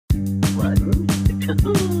To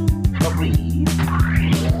breathe.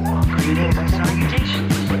 Greetings and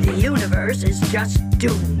salutations. The universe is just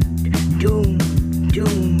doomed. Doomed.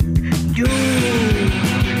 Doomed. Doomed.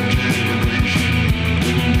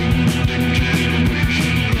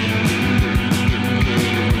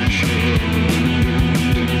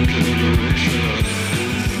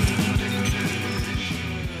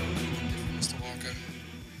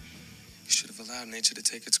 Nature to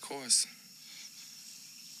take its course.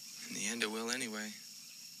 In the end, it will anyway.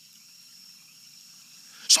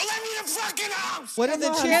 So let me in the fucking house! What are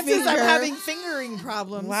the chances I'm having fingering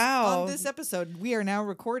problems on this episode? We are now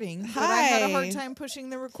recording, but I had a hard time pushing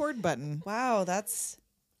the record button. Wow, that's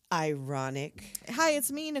ironic. Hi,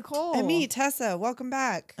 it's me, Nicole. And me, Tessa. Welcome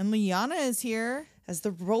back. And Liana is here. As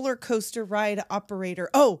the roller coaster ride operator.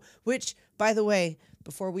 Oh, which, by the way,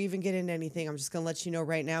 before we even get into anything, I'm just going to let you know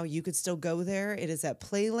right now, you could still go there. It is at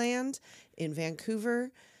Playland in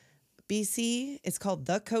Vancouver, BC. It's called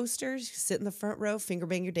The Coasters. You sit in the front row, finger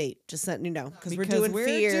bang your date. Just letting you know. Because we're doing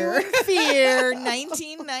Fear. Fear,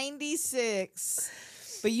 1996.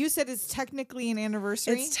 But you said it's technically an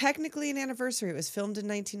anniversary? It's technically an anniversary. It was filmed in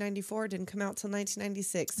 1994. Didn't come out till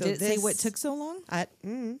 1996. So did it say what took so long?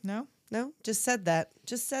 No? No, just said that.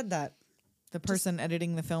 Just said that. The person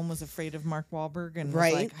editing the film was afraid of Mark Wahlberg and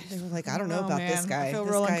right. was like, they were like, I don't know about this guy. I feel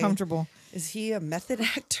real uncomfortable. Is he a method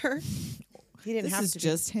actor? He didn't have to. This is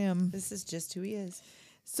just him. This is just who he is.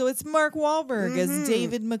 So it's Mark Wahlberg as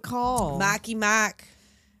David McCall. Marky Mark.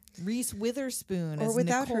 Reese Witherspoon or as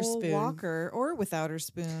without Nicole her spoon. Walker. Or without her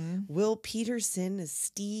spoon. Will Peterson as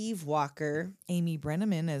Steve Walker. Amy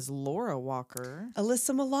Brenneman as Laura Walker.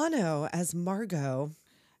 Alyssa Milano as Margot.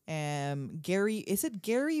 Gary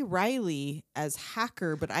Riley as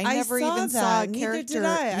Hacker, but I never even saw a Neither character. did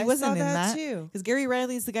I. He wasn't saw in that too. Because Gary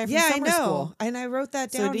Riley is the guy from I summer know. school. And I wrote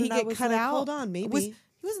that down. So did he get cut out? Hold on, maybe. He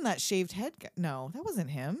wasn't that shaved head guy. No, that wasn't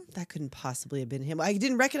him. That couldn't possibly have been him. I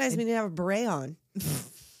didn't recognize him. He didn't have a beret on.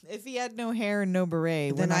 If he had no hair and no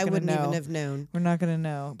beret, then I wouldn't even have known. We're not going to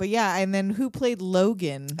know. But yeah, and then who played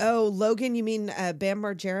Logan? Oh, Logan, you mean Bam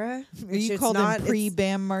Margera? You called him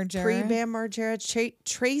pre-Bam Margera? Pre-Bam Margera.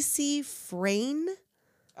 Tracy Frayne?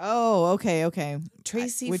 Oh, okay.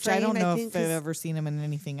 Tracy Which Frayne, I don't know if I've ever seen him in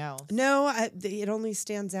anything else. No, it only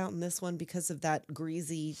stands out in this one because of that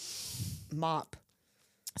greasy mop.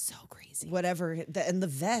 So crazy. Whatever. And the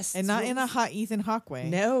vest. And not in a hot Ethan Hawke way.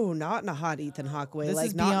 No, not in a hot Ethan Hawke way. This like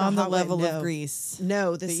is not beyond in a the level way. of grease.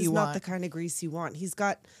 No, this is not want. the kind of grease you want. He's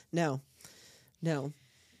got, no.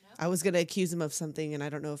 I was going to accuse him of something, and I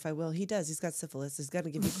don't know if I will. He does. He's got syphilis. He's going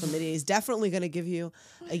to give you chlamydia. He's definitely going to give you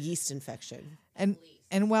a yeast infection.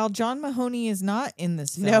 And while John Mahoney is not in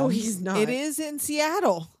this film. No, he's not. It is in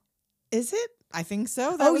Seattle. Is it? I think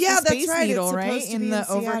so. That was the Space that's right. Needle, It's right? in the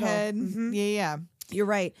overhead. Mm-hmm. Yeah. You're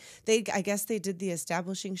right. I guess they did the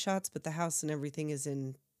establishing shots, but the house and everything is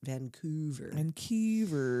in Vancouver.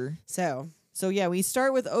 So yeah, we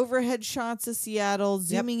start with overhead shots of Seattle,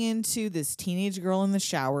 zooming into this teenage girl in the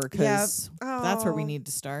shower because that's where we need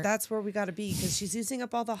to start. That's where we got to be because she's using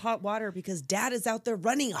up all the hot water because Dad is out there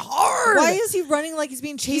running hard. Why is he running like he's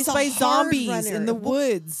being chased by zombies in the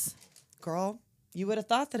woods? Girl, you would have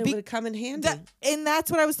thought that it would have come in handy. And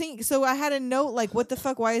that's what I was thinking. So I had a note like, what the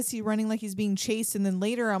fuck? Why is he running like he's being chased? And then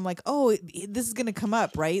later I'm like, oh, this is going to come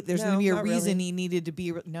up, right? There's going to be a reason he needed to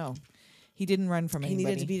be. No, he didn't run from anybody. He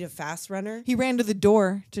needed to be a fast runner. He ran to the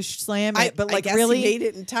door to slam it, but like I guess really, he made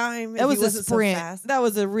it in time. That was a sprint. So that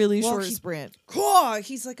was a really short sprint. Cool.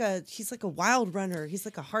 He's like a wild runner. He's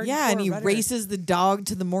like a hard. Yeah, and he runner. races the dog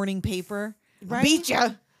to the morning paper. Right? Beat ya.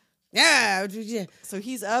 Yeah. So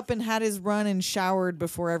he's up and had his run and showered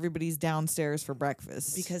before everybody's downstairs for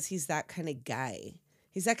breakfast. Because he's that kind of guy.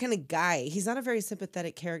 He's not a very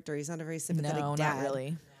sympathetic character. He's not a very sympathetic dad. Not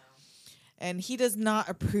really. And he does not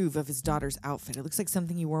approve of his daughter's outfit. It looks like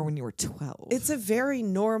something you wore when you were 12. It's a very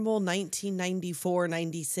normal 1994,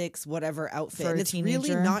 96, whatever outfit. For and a it's teenager.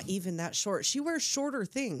 really not even that short. She wears shorter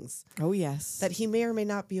things. Oh, yes. That he may or may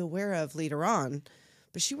not be aware of later on.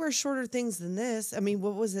 But she wears shorter things than this. I mean,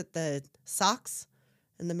 what was it? The socks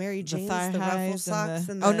and the Mary Janes, the ruffle socks.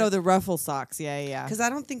 The ruffle socks. Yeah. Because I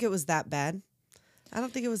don't think it was that bad.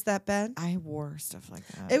 I wore stuff like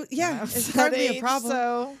that. It's hardly a problem.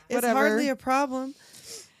 So it's hardly a problem.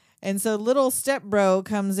 And so little step bro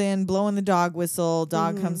comes in, blowing the dog whistle.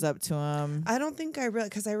 Dog comes up to him. I don't think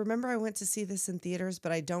because I remember I went to see this in theaters,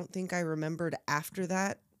 but I don't think I remembered after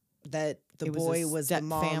that the boy was the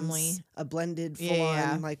mom's family, a blended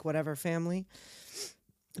full-on like whatever family.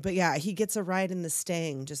 But yeah, he gets a ride in the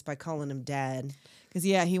Stang just by calling him Dad. Because,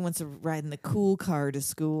 he wants to ride in the cool car to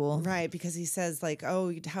school. Right, because he says, like,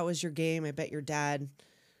 oh, how was your game? I bet your dad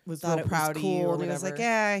was thought real it proud was of you cool, or and he was like, whatever.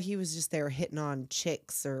 yeah, he was just there hitting on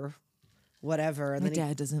chicks or whatever. And My then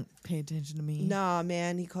dad doesn't pay attention to me. nah,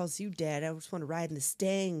 man, he calls you dad. I just want to ride in the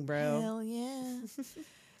Stang, bro. Hell yeah.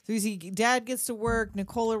 So you see, Dad gets to work.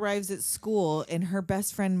 Nicole arrives at school, and her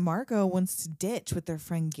best friend Margot wants to ditch with their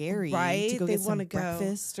friend Gary, Right, To go they get some wanna go.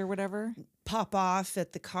 breakfast or whatever. Pop off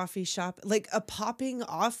at the coffee shop, like a popping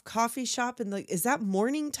off coffee shop, and like, is that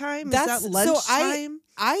morning time? Is that lunchtime?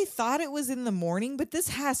 I thought it was in the morning, but this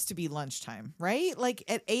has to be lunchtime, right? Like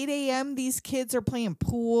at 8 a.m., these kids are playing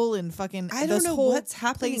pool and fucking. I don't this know whole what's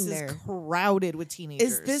happening place there. Is crowded with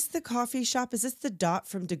teenagers. Is this the coffee shop? Is this the Dot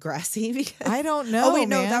from Degrassi? Because I don't know. Oh wait,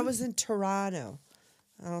 no, man. that was in Toronto.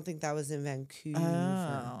 I don't think that was in Vancouver.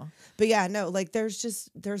 Oh. But yeah, no, like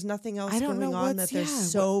there's nothing else I don't going know on. what's- That there's yeah,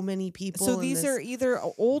 so many people. So in these this- are either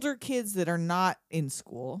older kids that are not in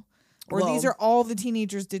school, or Well- these are all the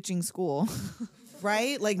teenagers ditching school.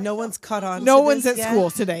 right. Like no one's caught on. No to one's this at yet. school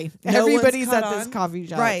today. No one's Everybody's caught at this on. coffee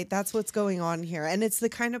shop. Right. That's what's going on here, and it's the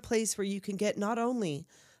kind of place where you can get not only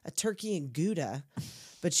a turkey and Gouda,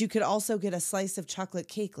 but you could also get a slice of chocolate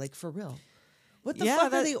cake. Like for real. What the Yeah, fuck are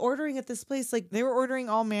that- they ordering at this place? Like They were ordering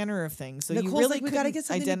all manner of things. So Nicole's you really like, "We gotta couldn't get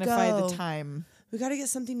something to identify go." the time. we got to get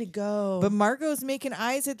something to go. But Margot's making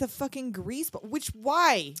eyes at the fucking grease. But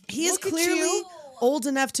why? he is Look at clearly you. old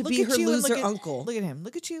enough to Look be at her you and loser look at- uncle. Look at him.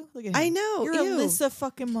 Look at you. Look at him. I know, You're ew. Alyssa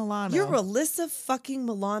fucking Milano. You're Alyssa fucking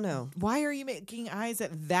Milano. Why are you making eyes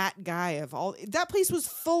at that guy of all? That place was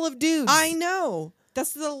full of dudes. I know.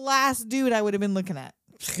 That's the last dude I would have been looking at.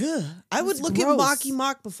 Ugh. I would That's look gross. at Mocky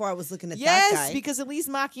Mock before I was looking at that Yes, guy. because at least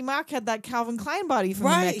Mocky Mock had that Calvin Klein body from the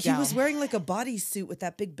Right, neck he down. was wearing like a bodysuit with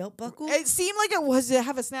that big belt buckle. It seemed like it was to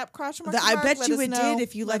have a snap crotch. Marky I Mark. bet Let you us it know. did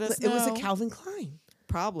if you Let like. us It was a know. Calvin Klein.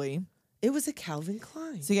 Probably. It was a Calvin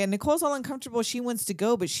Klein. So yeah, Nicole's all uncomfortable. She wants to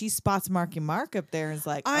go, but she spots Marky Mark up there and is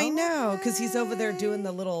like, I oh, know, because he's over there doing hey.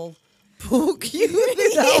 the little pool cue.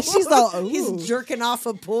 You know? She's all, ooh. he's jerking off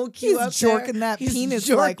a pool cue. He's up jorking there. that He's penis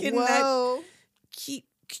like, jorking whoa. that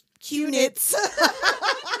Q-nits.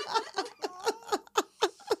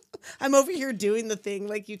 I'm over here doing the thing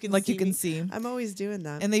like you can Like see you can me. see. I'm always doing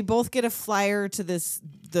that. And they both get a flyer to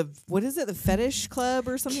what is it, the fetish club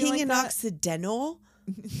or something King like and that? Occidental.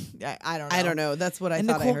 I don't know. I don't know. That's what I And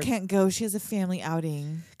thought Nicole I heard. can't go. She has a family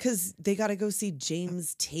outing. Because they got to go see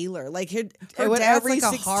James Taylor. Like her What dad's every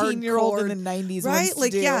like a 16-year-old in hardcore- the 90s right? wants to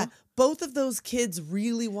Like do. yeah, both of those kids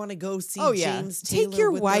really want to go see James Taylor. Take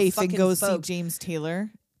your with their wife and fucking go folks. see James Taylor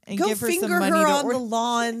and Go give her finger some money her to on order the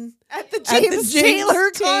lawn at the at the James James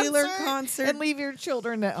Taylor Taylor concert concert. and leave your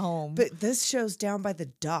children at home. But this show's down by the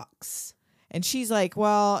docks. And she's like,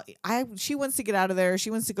 well, she wants to get out of there. She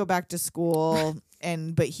wants to go back to school.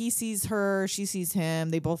 But he sees her, she sees him.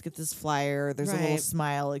 They both get this flyer. There's a little Right.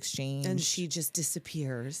 smile exchange. And she just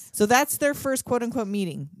disappears. So that's their first quote unquote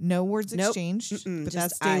meeting. No words Nope. exchanged. Mm-mm, But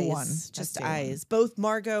just that's day eyes. one. That's Just day one. eyes. Both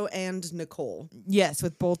Margot and Nicole. Yes,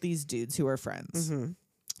 with both these dudes who are friends. Mm-hmm.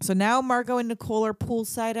 So now Margot and Nicole are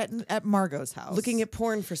poolside at Margot's house. Looking at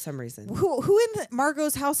porn for some reason. who in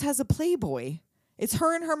Margot's house has a Playboy? It's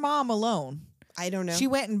her and her mom alone. I don't know. She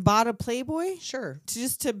went and bought a Playboy Sure.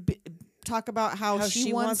 to talk about how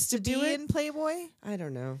she wants to do be it? in Playboy. I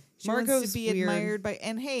don't know. She Margot's wants to be weird. admired by.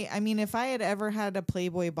 And hey, I mean, if I had ever had a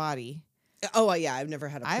Playboy body, Oh, yeah. I've never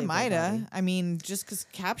had a Playboy I might have. body. I mean,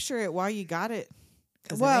 just capture it while you got it,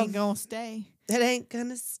 because Well, it ain't gonna stay. That ain't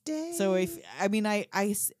gonna stay. So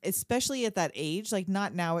I especially at that age, like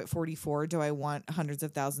not now at 44, do I want hundreds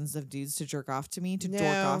of thousands of dudes to jerk off to me, dork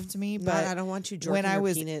off to me? But I don't want you jerking when I your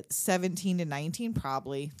was peanuts. 17 to 19,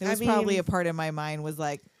 probably there I was probably mean, a part of my mind was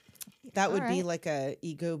like, That would all be right. like a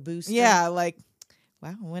ego booster. yeah, like,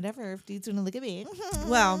 wow, whatever. If dudes want to look at me,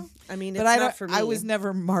 Well, I mean, it's but I not don't. for me. I was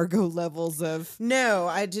never Margot levels of No,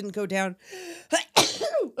 I didn't go down.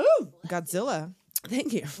 Godzilla.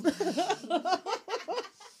 Thank you.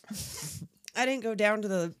 I didn't go down to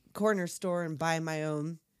the corner store and buy my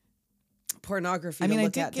own pornography. I mean, to I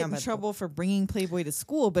look did at get down in by the trouble for bringing Playboy to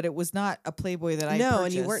school, but it was not a Playboy that I No, purchased.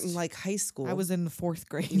 and you weren't in like high school. I was in the 4th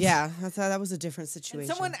grade. Yeah, I thought that was a different And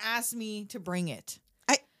situation. someone asked me to bring it.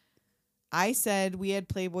 I- I said we had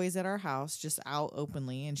Playboys at our house, just out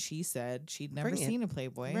openly, and she said she'd never Bring it. seen a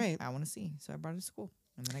Playboy. Right. I want to see, so I brought it to school,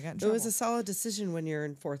 and then I got in It trouble. was a solid decision when you're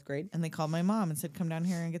in 4th grade. And they called my mom and said, "Come down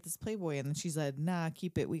here and get this Playboy." And then she said, "Nah,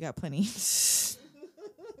 keep it. We got plenty."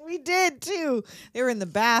 We did too. They were in the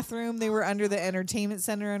bathroom. They were under the entertainment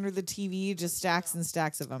center, under the TV, just stacks and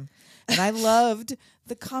stacks of them. And I loved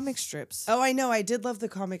the comic strips. Oh, I know. I did love the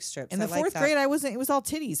comic strips. In the I liked 4th that. grade, I wasn't. It was all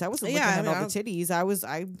titties. I wasn't Yeah, looking I at mean, all the titties.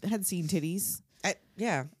 I had seen titties.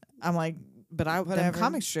 Yeah. I'm like, but them Whatever.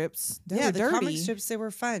 comic strips. They Yeah, were the dirty. comic strips, they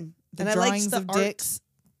were fun. The and I drawings liked the of art. dicks.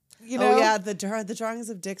 You know? Oh yeah, the drawings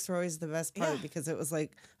of dicks were always the best part because it was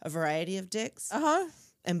like a variety of dicks.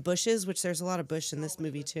 And bushes, which there's a lot of bush in this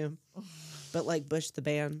movie too. But like Bush the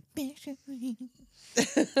band.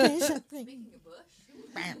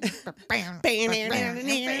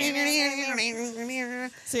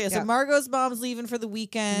 So Margot's mom's leaving for the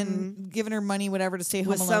weekend, giving her money, whatever, to stay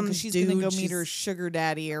home alone because she's gonna go meet her sugar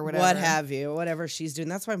daddy or whatever. What have you, whatever she's doing.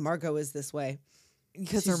 That's why Margot is this way.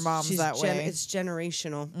 Because her mom's that way. It's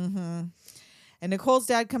generational. And Nicole's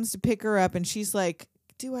dad comes to pick her up, and she's like,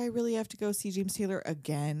 "Do I really have to go see James Taylor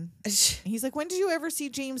again?" He's like, "When did you ever see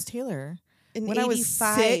James Taylor?" When I was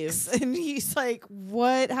 6. And he's like,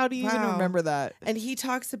 "What? How do you even remember that?" And he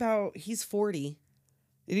talks about he's 40.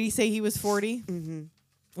 Did he say he was 40?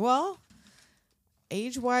 Well,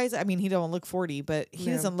 age-wise, I mean, he don't look 40, but he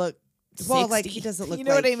doesn't look 60. Well, like, he doesn't look, you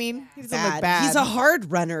know what I mean? He doesn't look bad. He's a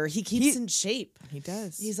hard runner. He keeps in shape. He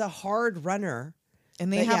does. He's a hard runner.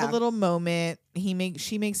 And they have a little moment.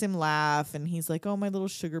 She makes him laugh, and he's like, "Oh, my little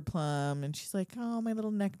sugar plum," and she's like, "Oh, my little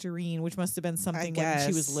nectarine," which must have been something when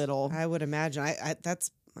she was little. I would imagine. I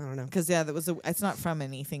don't know. Because that was it's not from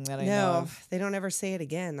anything that I know of. They don't ever say it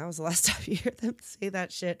again. That was the last time you hear them say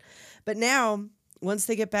that shit. But now, once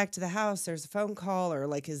they get back to the house, there's a phone call, or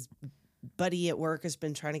like his buddy at work has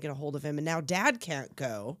been trying to get a hold of him, and now dad can't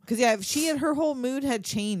go. Because her whole mood had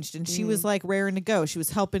changed, and she was like raring to go. She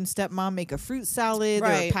was helping stepmom make a fruit salad.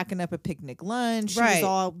 They were packing up a picnic lunch. She was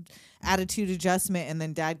all attitude adjustment, and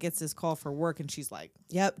then dad gets this call for work, and she's like,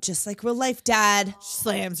 "Yep, just like real life, dad." She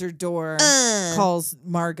slams her door, calls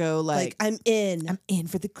Margot like, "I'm in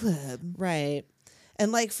for the club." Right.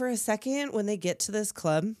 And like for a second, when they get to this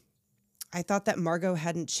club, I thought that Margot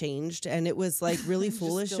hadn't changed, and it was like really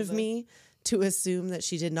foolish of me to assume that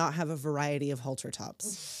she did not have a variety of halter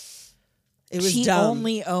tops. It was she dumb.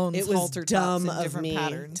 only owns it was halter dumb tops in of different me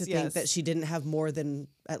patterns. to think that she didn't have more than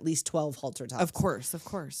at least 12 halter tops. Of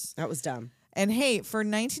course. That was dumb. And hey, for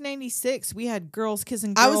 1996, we had girls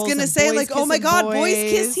kissing girls. I was gonna say, like, oh my God, boys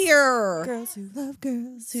kiss here. Girls who love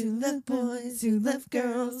girls, who love boys, who love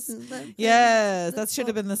girls, who love boys. Yes, that should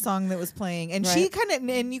have been the song that was playing. And she kind of,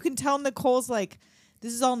 and you can tell Nicole's like,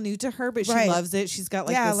 this is all new to her, but she loves it. She's got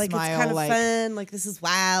like this like smile, it's kind of fun. Like, this is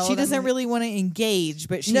wild. She doesn't really want to engage,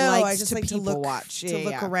 but she likes I just to like people to look, watch, to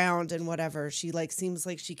look around and whatever. She like seems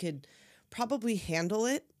like she could probably handle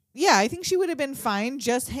it. Yeah, I think she would have been fine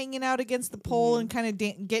just hanging out against the pole and kind of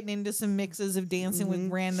getting into some mixes of dancing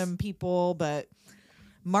with random people. But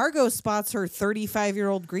Margot spots her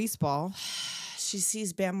 35-year-old greaseball. She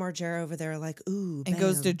sees Bam Margera over there like, ooh, and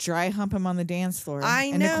goes to dry hump him on the dance floor. I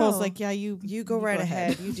know. And Nicole's like, yeah, you go right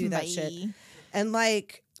ahead. You do that shit. And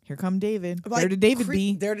like, here come David. Like, there to David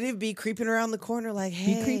be. There to David be creeping around the corner like,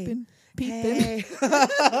 hey. Be creeping. Peeping. Hey.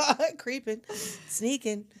 Creeping.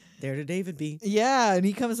 Sneaking. There to David be. Yeah, and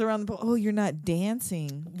he comes around the pole. Oh, you're not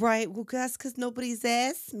dancing. Right. Well, that's because nobody's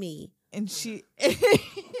asked me. And she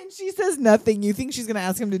says nothing. You think she's going to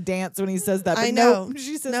ask him to dance when he says that. But I know. Nope,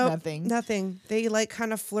 she says nothing. Nothing. They like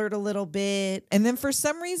kind of flirt a little bit. And then for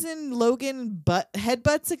some reason, Logan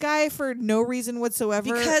headbutts a guy for no reason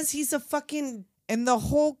whatsoever. Because he's a fucking... And the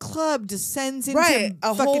whole club descends into a fucking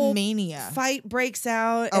whole mania. Fight breaks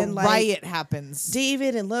out. And riot happens.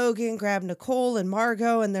 David and Logan grab Nicole and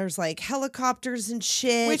Margot, and there's like helicopters and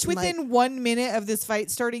shit. Which within 1 minute of this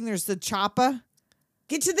fight starting, there's the choppa.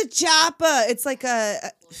 Get to the choppa. It's like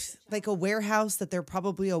a warehouse that they're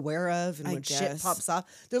probably aware of, and when shit pops off,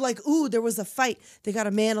 they're like, "Ooh, there was a fight." They got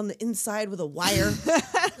a man on the inside with a wire.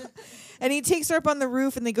 And he takes her up on the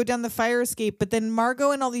roof, and they go down the fire escape. But then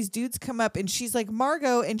Margot and all these dudes come up, and she's like,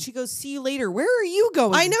 "Margot," and she goes, "See you later." Where are you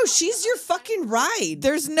going? I know, she's your fucking ride.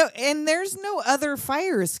 There's no other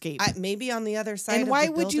fire escape. Maybe on the other side. And why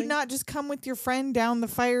would you not just come with your friend down the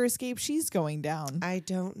fire escape she's going down? I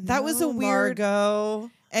don't know. That was a weird.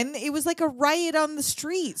 Margot. And it was like a riot on the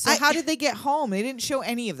street. So how did they get home? They didn't show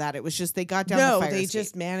any of that. It was just they got down the fire escape.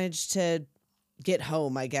 Just managed to get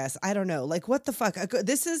home, I guess. I don't know. Like, what the fuck?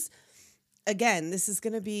 This is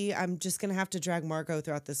going to be, I'm just going to have to drag Margot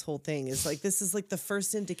throughout this whole thing. It's like, this is like the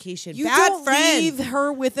first indication. You Bad don't friend. leave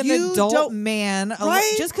her with an adult man.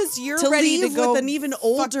 Right? Just because you're to ready to go with an even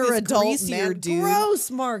older adult man. Dude. Gross,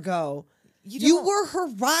 Margot. You were her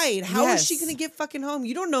ride. How is she going to get fucking home?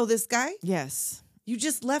 You don't know this guy. Yes. You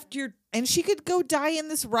just left your... And she could go die in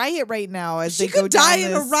this riot right now as she they go could die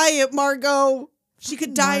down in a riot, Margot. She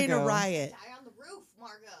could die in a riot. Die on the roof,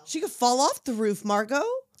 Margot. She could fall off the roof, Margot.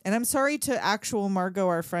 And I'm sorry to actual Margot,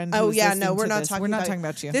 our friend. Oh yeah, no, we're not talking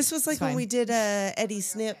about you. This was like when we did Eddie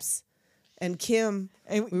Snips and Kim.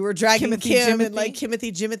 And we were dragging Kim and like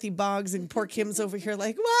Jimothy Boggs, and poor Kim's over here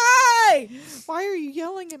like, why? Why are you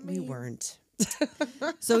yelling at me? We weren't.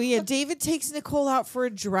 So yeah, David takes Nicole out for a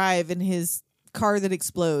drive in his car that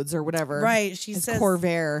explodes or whatever. Right. She his says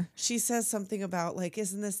Corvair She says something about like,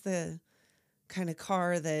 isn't this the kind of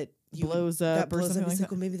car that blows up or something He's like like,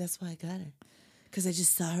 that. well, maybe that's why I got it. Because I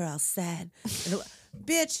just saw her all sad.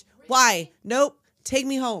 Bitch, why? Nope. Take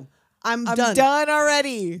me home. I'm done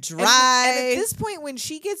already. Drive. And at this point, when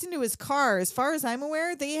she gets into his car, as far as I'm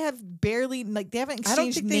aware, they have barely they haven't exchanged I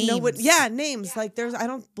don't think names. they know what. Yeah, names. Like I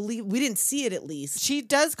don't believe we didn't see it at least. She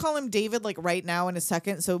does call him David like right now in a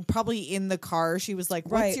second. So probably in the car, she was like,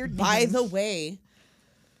 "What's your name?" By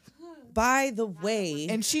the way.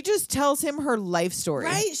 And she just tells him her life story.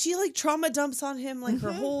 Right? She like trauma dumps on him like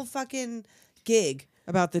her whole fucking gig.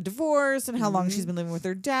 About the divorce and how long she's been living with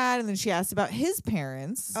her dad. And then she asked about his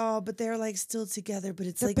parents. Oh, but they're like still together, but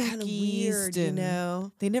it's They're like kind of weird, you and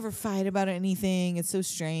know? They never fight about anything. It's so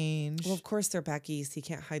strange. Well, of course they're back east. He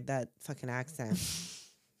can't hide that fucking accent.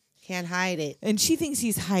 Can't hide it. And she thinks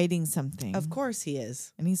he's hiding something. Of course he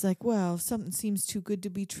is. And he's like, well, if something seems too good to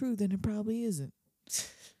be true, then it probably isn't.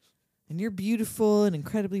 And you're beautiful and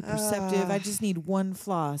incredibly perceptive. I just need one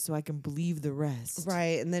flaw so I can believe the rest.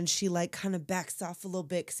 Right. And then she like kind of backs off a little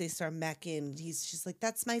bit because they start macking. She's like,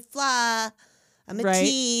 that's my flaw. I'm a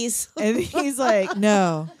tease. And he's like,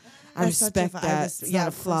 no, I That's not your respect flaw. that. It's It's not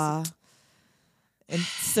a flaw. And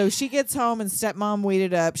so she gets home and stepmom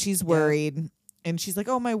waited up. She's worried. And she's like,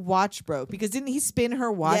 oh, my watch broke. Because didn't he spin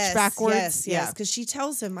her watch backwards? Yes. Because she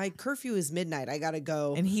tells him, my curfew is midnight. I got to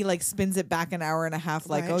go. And he like spins it back an hour and a half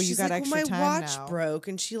like, Right. oh, you She's got like, extra well, time my watch now. broke.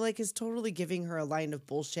 And she like is totally giving her a line of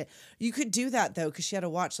bullshit. You could do that though because she had a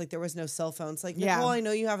watch. Like there was no cell phones. Like, Yeah. Nicole, I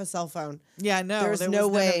know you have a cell phone. Yeah, no. There's there no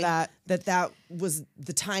was none of way that. that was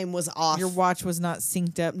the time was off. Your watch was not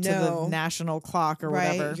synced up to the national clock or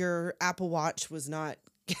whatever. Your Apple Watch was not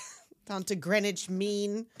onto Greenwich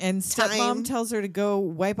Mean. And time. stepmom tells her to go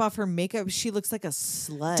wipe off her makeup. She looks like a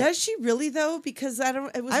slut. Does she really though? Because I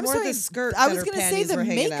don't. It was I'm more sorry, the skirt. I that was her going to say panties the were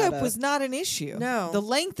hanging out makeup of. was not an issue. No. The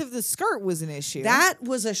length of the skirt was an issue. That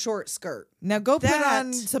was a short skirt. Now go put that-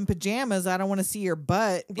 on some pajamas. I don't want to see your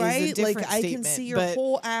butt. Is a Right? different Like I can statement, see your but-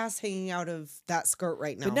 whole ass hanging out of that skirt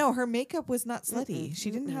right now. But no, her makeup was not slutty. She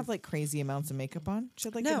didn't have like crazy amounts of makeup on. She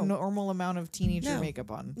had like No. a normal amount of teenager No. makeup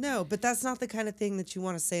on. No, but that's not the kind of thing that you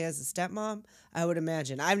want to say as a stepmom. I would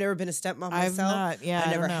imagine. I've never been a stepmom I've myself. not. Yeah, I I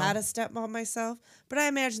never don't know. had a stepmom myself. But I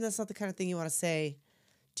imagine that's not the kind of thing you want to say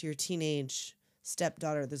to your teenage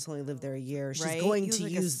stepdaughter that's only lived there a year. She's Right? going You to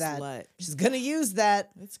look like a use that. slut. She's going to use that.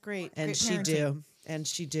 That's great. And Great she parenting. do. And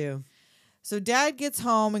she do. So dad gets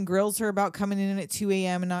home and grills her about coming in at 2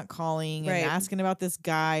 a.m. and not calling Right. and asking about this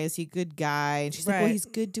guy. Is he a good guy? And she's like, well, Right. he's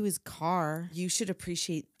good to his car. You should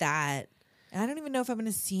appreciate that. And I don't even know if I'm going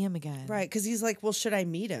to see him again. Right. Because he's like, well, should I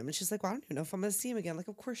meet him? And she's like, well, I don't even know if I'm going to see him again. Like,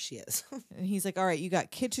 of course she is. And he's like, all right, you got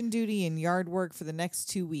kitchen duty and yard work for the next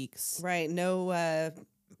 2 weeks. Right. No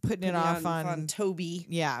Putting it off on Toby.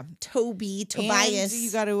 yeah. Tobias. And you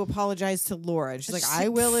got to apologize to Laura. And she's like, She- I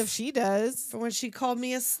will if she does. for when she called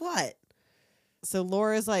me a slut. So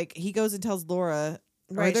Laura's like, he goes and tells Laura,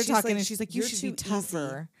 or Right, they're she's talking, like, and she's like, you "You're should be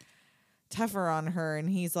too tougher on her. And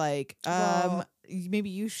he's like, Well- maybe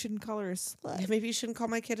you shouldn't call her a slut. Maybe you shouldn't call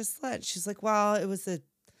my kid a slut. She's like, well, it was a.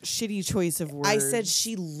 Shitty choice of words. I said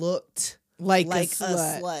she looked like like a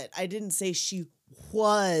slut. I didn't say she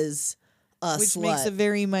was a Which slut. makes a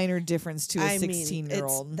very minor difference to a I mean,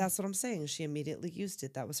 16-year-old. that's what I'm saying. She immediately used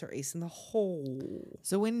it. That was her ace in the hole.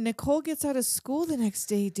 So when Nicole gets out of school the next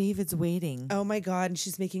day, David's waiting. Oh my God. And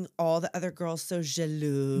she's making all the other girls so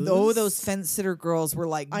jealous. Oh, those fence sitter girls were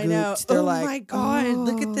like, I know. gooped. They're oh like, my God.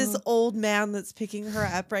 Look at this "Oh." old man that's picking her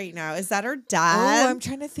up right now. Is that her dad? Oh, I'm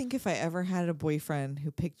trying to think if I ever had a boyfriend who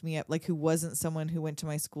picked me up, like who wasn't someone who went to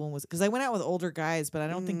my school and was, because I went out with older guys, but I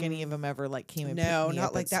don't think any of them ever like came and picked No, me not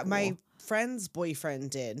up like at that. My school. friend's boyfriend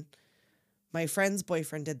did. My friend's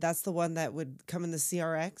boyfriend did. That's the one that would come in the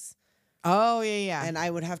CRX. Oh yeah. And I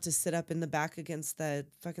would have to sit up in the back against the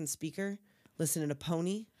fucking speaker, listening to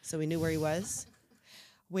Pony, so we knew where he was.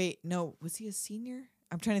 Wait, no, was he a senior?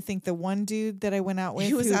 I'm trying to think. The one dude that I went out with,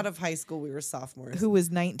 He was who, out of high school. We were sophomores. who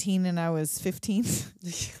was 19 and I was 15.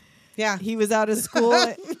 Yeah. He was out of school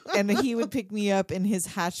and he would pick me up in his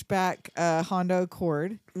hatchback Honda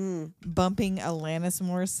Accord, bumping Alanis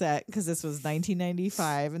Morissette because this was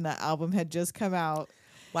 1995 and that album had just come out.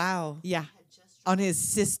 Wow. Yeah, on his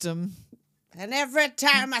system. And every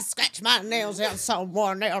time I scratch my nails out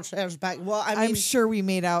someone else's back. Well, I mean, I'm sure we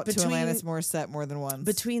made out to between- Alanis Morissette more than once.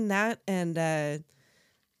 between that and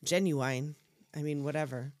Genuine, I mean,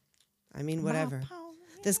 whatever.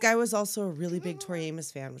 This guy was also a really big Tori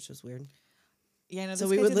Amos fan, which was weird. Yeah, no, So this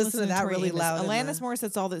we guy would didn't listen to that Tori really Amos. loud in Alanis the-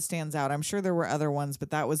 Morissette's all that stands out. I'm sure there were other ones,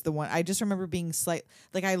 but that was the one. I just remember being like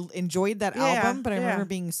I enjoyed that album, but I remember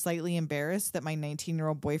being slightly embarrassed that my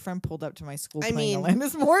 19-year-old boyfriend pulled up to my school playing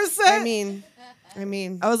Alanis Morissette. I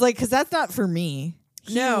mean, I was like, because that's not for me.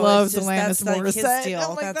 He No, loves it's just- Alanis that's like his Morissette. deal.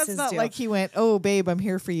 I'm like, That's his not deal. like he went, oh, babe, I'm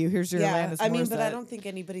here for you. Here's your Alanis Morissette. I mean, but I don't think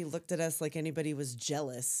anybody looked at us like anybody was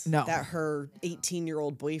jealous No. that her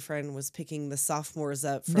 18-year-old boyfriend was picking the sophomores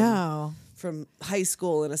up from high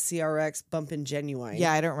school in a CRX bumping Genuine.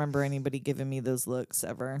 Yeah, I don't remember anybody giving me those looks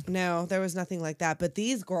ever. No, there was nothing like that. But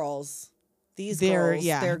they're They're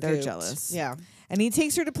gooped. jealous. Yeah. And he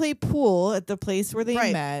takes her to play pool at the place where they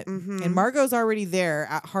Right. met. Mhm. And Margot's already there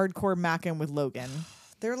at hardcore macking with Logan.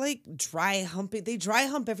 They're like dry humping. They dry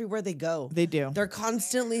hump everywhere they go. They do. They're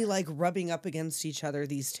constantly like rubbing up against each other,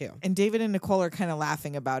 these two. And David and Nicole are kind of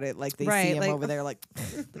laughing about it. Like they Right, see him like- over there like,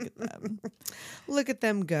 look at them. Look at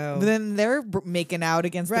them go. But then they're making out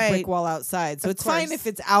against the Right. brick wall outside. So Of it's fine course. if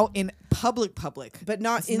it's out in public. But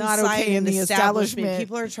not It's inside not okay in the the establishment. establishment.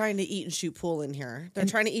 People are trying to eat and shoot pool in here. They're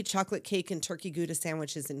trying to eat chocolate cake and turkey Gouda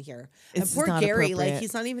sandwiches in here. And It's poor not Gary, like appropriate.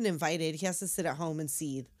 he's not even invited. He has to sit at home and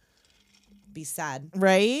seethe. Be sad.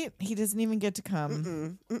 Right? He doesn't even get to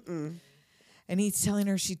come. And he's telling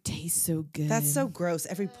her she tastes so good. That's so gross.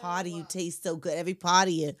 Every potty you taste so good. Every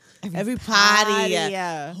potty. Every potty, potty.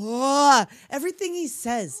 yeah. Oh, everything he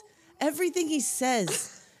says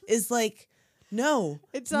is like, no.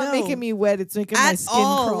 It's not no. making me wet. It's making my At skin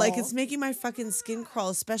all. crawl. Like it's making my fucking skin crawl,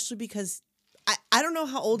 especially because I don't know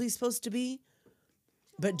how old he's supposed to be,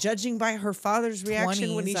 but judging by her father's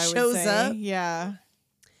reaction when he 20s, I would shows say. up, Yeah.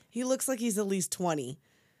 he looks like he's at least 20.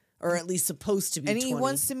 Or at least supposed to be And 20. he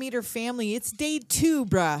wants to meet her family. It's day 2,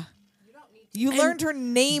 bruh. You And learned her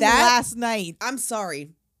name that- last night. I'm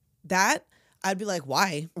sorry. That, I'd be like,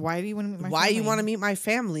 why? Why do you want to meet my Why family? you want to meet my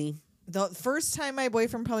family? The first time my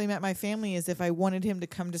boyfriend probably met my family is if I wanted him to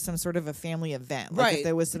come to some sort of a family event. Like Right. if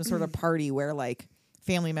there was some sort of party where like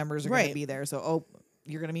family members are going Right. to be there. So, oh,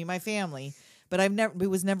 you're going to meet my family. But it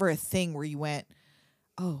was never a thing where you went,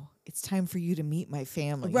 oh, it's time for you to meet my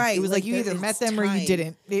family. Right, It was like you like either it's met them or you time.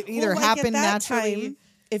 didn't. It either Well, like, happened at that naturally. time,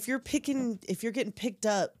 if you're getting picked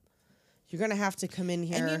up, you're going to have to come in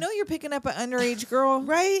here. And you know you're picking up an underage girl.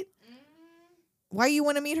 right? Why you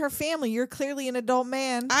want to meet her family? You're clearly an adult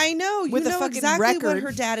man. I know. You With a know fucking exactly what record.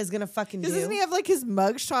 her dad is going to fucking do. Doesn't he have like his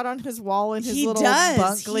mug shot on his wall in his He little does.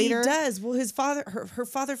 bunk later? He does. Well, his father, her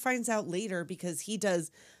father finds out later because he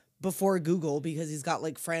does before Google because he's got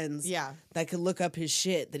like friends Yeah. that could look up his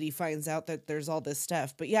shit that he finds out that there's all this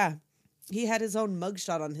stuff. But yeah, he had his own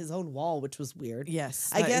mugshot on his own wall, which was weird. Yes.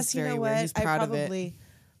 I that guess is you very know weird. what? He's I proud of it. probably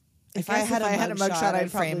if I I guess had a mugshot,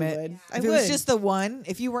 I'd frame probably it. would. If it was just the one,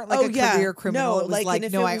 if you weren't like Oh, a yeah. career criminal, No, it was like, like, and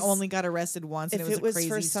if no, it I was- only got arrested once, and if it was a crazy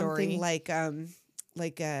for story. something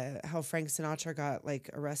like how Frank Sinatra got like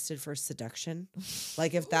arrested for seduction,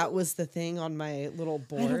 like if that was the thing on my little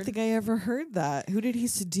board. I don't think I ever heard that. Who did he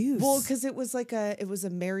seduce? Well, because it was a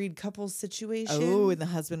married couple situation. oh, and the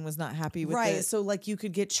husband was not happy with right. it. So like you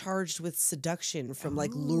could get charged with seduction from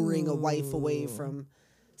like luring a wife away from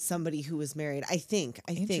somebody who was married. I think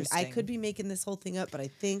I Interesting. could be making this whole thing up, but I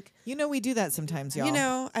think You know, we do that sometimes, y'all. you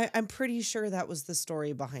know I'm pretty sure that was the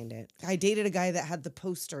story behind it. I dated a guy that had the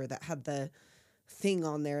poster that had the thing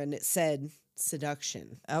on there and it said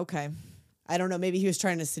seduction. Okay. I don't know. Maybe he was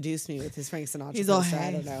trying to seduce me with his Frank Sinatra He's all, poster. I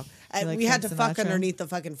 "Hey, don't know. you like We had Frank to fuck Sinatra?" underneath the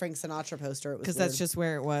fucking Frank Sinatra poster. It was Because that's weird. just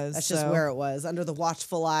where it was. That's just where it was, under the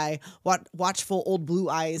watchful eye, watchful old blue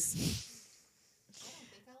eyes.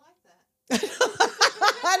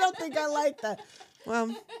 I don't think I like that.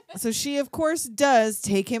 Well, So she, of course, does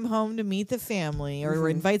take him home to meet the family or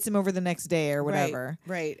invites him over the next day or whatever.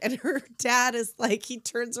 Right. And her dad is like, he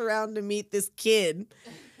turns around to meet this kid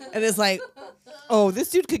and is like, Oh, this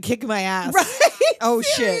dude could kick my ass. right? Oh,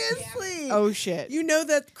 shit. Seriously. Oh, shit. You know,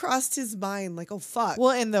 that crossed his mind. Like, oh, fuck.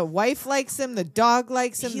 Well, and the wife likes him, the dog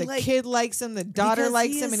likes him, He, the like- kid likes him, the daughter Because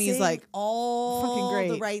likes he him, is and he's saying like, all fucking great.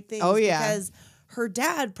 the right things. Oh, yeah. Because her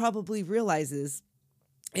dad probably realizes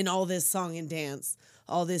in all this song and dance,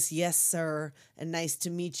 all this yes, sir, and nice to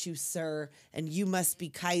meet you, sir, and you must be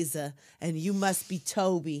Kaiser, and you must be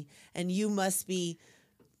Toby, and you must be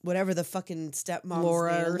whatever the fucking stepmom's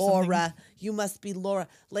Laura name, or Laura. something. You must be Laura.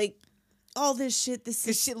 Like, all this shit. This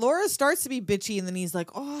is because Laura starts to be bitchy, and then he's like,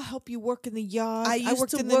 "Oh, I'll help you work in the yard. I used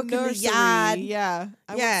worked to in work in the the nursery. yard." Yeah,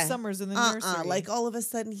 I worked summers in the nursery. Like all of a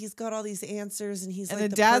sudden he's got all these answers and he's And like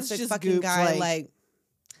the the dad's perfect just fucking gooped, guy. like,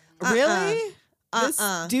 Like, really?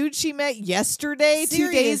 This dude she met yesterday,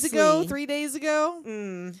 2 days ago, Seriously. 3 days ago.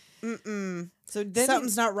 So then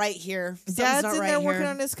Something's not right here. Dad's in there working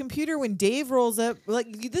on his computer when Dave rolls up.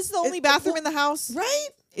 Like, this is the only bathroom in the house. Right?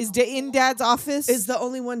 Is in Dad's office. Is the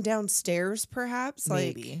only one downstairs, perhaps?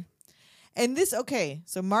 Maybe. And this,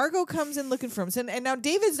 so Margot comes in looking for him. So, and now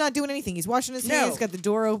David's not doing anything. He's washing his hands, got the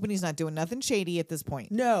door open. He's not doing nothing shady at this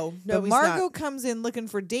point. No, But he's Margot not. comes in looking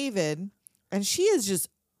for David, and she is just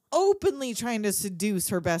openly trying to seduce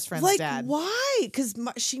her best friend's dad. Why? Because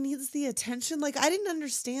she needs the attention. Like, I didn't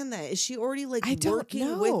understand that. Is she already I don't working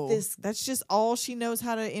know. with this? That's just all she knows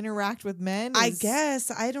how to interact with men. I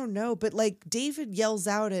guess. I don't know. But like, David yells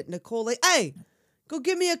out at Nicole, like, "Hey, go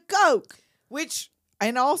get me a Coke."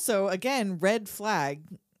 And also, again, red flag.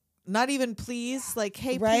 Not even please. Like,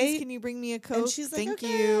 hey, please, can you bring me a Coke? And she's like, thank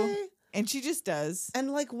 "Okay." you. And she just does.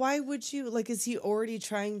 And like, why would you? Like, is he already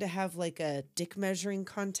trying to have like a dick measuring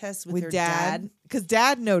contest with her Dad? dad? Because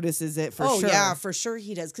Dad notices it for sure. Oh yeah, for sure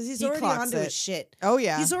he does. Because he's already clocks onto it. his shit. Oh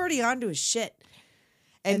yeah. He's already onto his shit.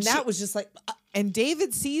 And that was just like. And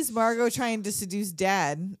David sees Margot trying to seduce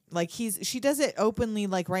Dad. Like she does it openly,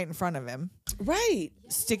 like right in front of him. Right.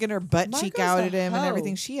 Sticking her butt cheek Margot's out a at him and hoe.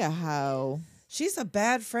 everything. She a hoe. She's a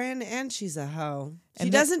bad friend and she's a hoe. She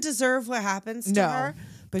And doesn't deserve what happens to her.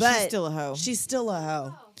 But she's still a hoe. She's still a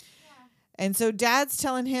hoe. And so Dad's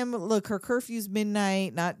telling him, look, her curfew's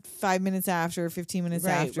midnight, not 5 minutes after, 15 minutes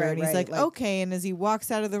after. And he's like, okay. And as he walks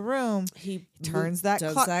out of the room, he turns that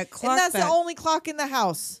does clock. that clock and that's back. the only clock in the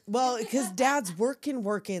house. Well, because Dad's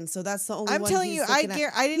working, so that's the only I'm one telling he's you, looking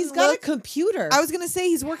at. I didn't He's got look. a computer. I was going to say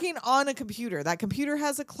he's working on a computer. That computer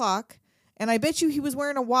has a clock. And I bet you he was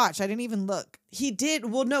wearing a watch. I didn't even look. He did.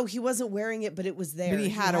 Well, no, he wasn't wearing it, but it was there. But he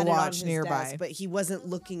had a it on watch his nearby. desk, but he wasn't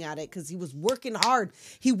looking at it because he was working hard.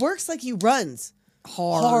 He works like he runs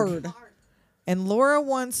hard. And Laura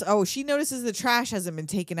she notices the trash hasn't been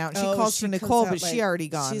taken out. She calls for Nicole, but she already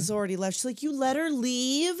gone. She's already left. She's like, you let her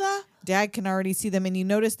leave? Dad can already see them, and you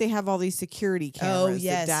notice they have all these security cameras. Oh,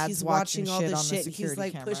 yes. Dad's He's watching all shit the on shit. The He's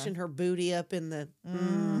like camera. pushing her booty up in the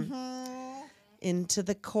into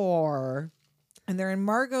the core. And they're in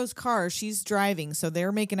Margot's car. She's driving, so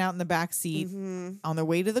they're making out in the back seat on their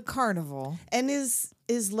way to the carnival. And is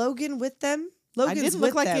Logan with them? I didn't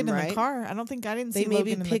look like it in right? the car. I don't think I didn't They see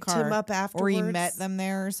maybe Logan in picked the car. him up or afterwards. he met them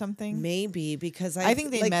there or something. Maybe because I think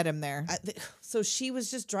they met him there. So she was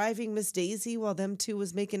just driving Miss Daisy while them two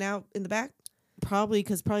was making out in the back. Probably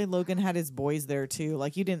because Logan had his boys there too.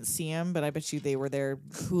 Like you didn't see him, but I bet you they were there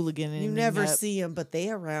hooliganing. You never see them, but they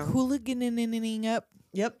around hooliganing up.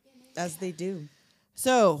 Yep, as they do.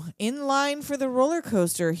 So, in line for the roller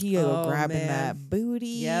coaster, he grabbing that booty.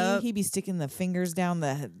 Yep. He be sticking the fingers down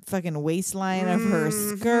the fucking waistline of her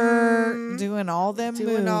skirt, doing all them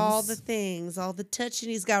Doing moves. all the things, all the touching.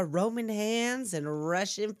 He's got Roman hands and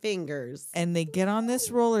Russian fingers. And they get on this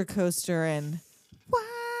roller coaster and...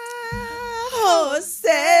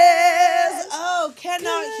 Horses! Oh,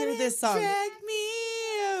 cannot hear this song. Drag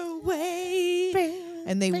me away.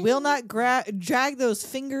 And they will not drag those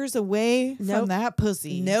fingers away from that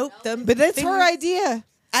pussy. Nope. But that's her idea.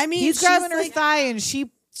 I mean, he's grabbing her thigh and she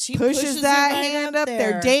pushes that it right hand up up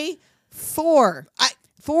there. there. Day 4.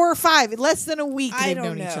 4 or 5. Less than a week I they've don't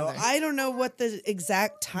known know. each other. I don't know what the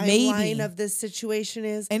exact timeline of this situation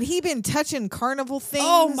is. And he been touching carnival things.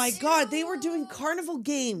 Oh my God, they were doing carnival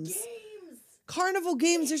games. Carnival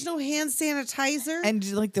games. There's no hand sanitizer. And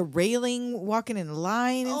like the railing, walking in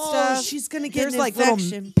line and Oh, stuff. she's gonna get There's an like infection.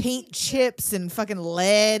 little paint chips and fucking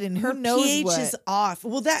lead and her who knows pH what. is off.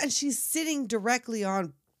 Well, and she's sitting directly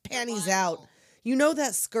on panties out. You know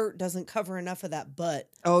that skirt doesn't cover enough of that butt.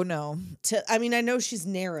 Oh no. I mean, I know she's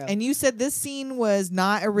narrow. And you said this scene was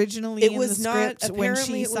not originally in the script when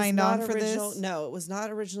she signed on for this? No, it was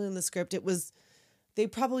not originally in the script. It was, they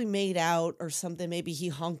probably made out or something. Maybe he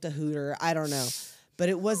honked a hooter. I don't know. But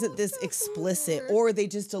it wasn't this explicit, or they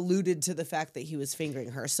just alluded to the fact that he was fingering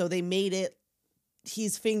her. So they made it,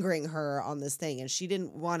 he's fingering her on this thing, and she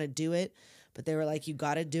didn't want to do it, but they were like, you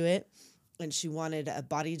got to do it. And she wanted a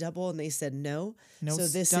body double, and they said no. No so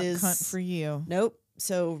this stunt is cunt for you. Nope.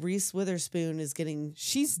 So Reese Witherspoon is getting.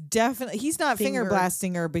 She's definitely. He's not finger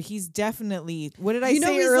blasting her, but he's definitely. What did I You know,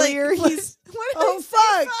 say he's earlier? like, He's. What did Oh, I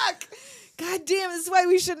say? Fuck! God damn! This is why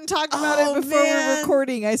we shouldn't talk about Oh, it before we're man.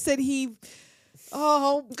 recording. I said he.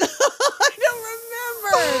 Oh, I don't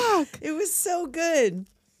remember. fuck! It was so good.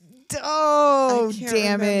 Oh, I can't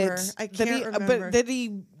damn remember. it! I can't remember. But that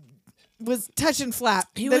he was touching flap.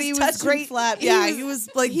 He that was he was touching great. flap. Yeah, he was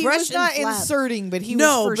like he brushing was not flap. inserting, but he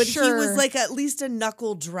No, was for but sure. he was like at least a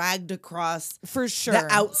knuckle dragged across for sure the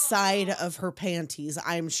outside of her panties,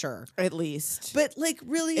 I'm sure. at least. But like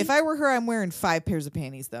really, If I were her, I'm wearing 5 pairs of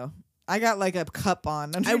panties though. I got like a cup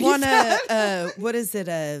on. I want to, what is it?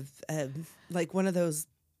 Like one of those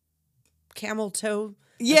camel toe.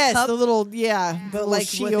 Yes, cup, the little but little like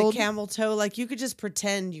shield. with a camel toe. Like you could just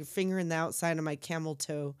pretend you're fingering the outside of my camel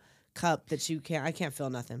toe cup that you can't. I can't feel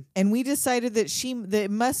nothing. And we decided that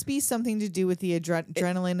it must be something to do with the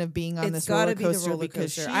adrenaline of being on this roller coaster,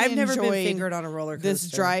 because she I've never been enjoyed fingered on a roller coaster.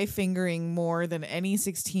 this dry fingering more than any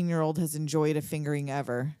 16-year-old has enjoyed a fingering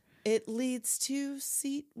ever. It leads to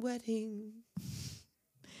seat wetting.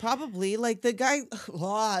 Probably like the guy.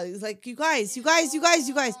 He's like, you guys. People,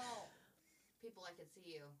 I can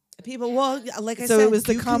see you. People, well, like I So said, it was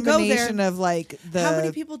the you can go there. combination of like the How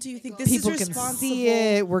many people do you think this people is can responsible? see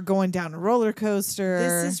it. We're going down a roller coaster.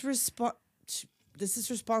 This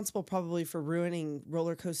is responsible probably for ruining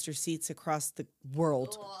roller coaster seats across the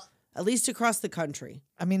world, at least across the country.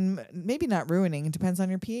 I mean, maybe not ruining. It depends on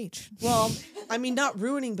your pH. Well, I mean, not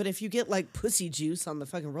ruining, but if you get like pussy juice on the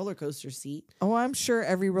fucking roller coaster seat, Oh, I'm sure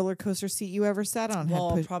every roller coaster seat you ever sat on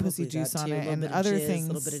Well, had probably pussy that juice on too. A it, little and bit of other jizz, things.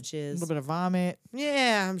 a little bit of jizz. a little bit of vomit.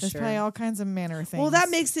 yeah, I'm There's sure. probably all kinds of manner of things. Well,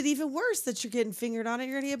 that makes it even worse that you're getting fingered on it.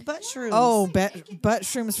 You're gonna get butt shrooms. Oh, butt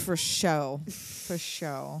shrooms for show. For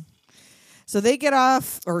show. So they get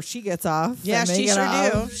off, or she gets off. yeah, and they she get sure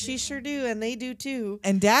off. do. She sure do, and they do too.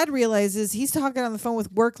 And Dad realizes he's talking on the phone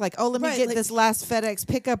with work, like, "Oh, let me Right, get like- this last FedEx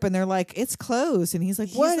pickup," and they're like, "It's closed." And he's like,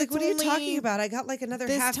 He's "What? like, It's what are you only talking about? I got like another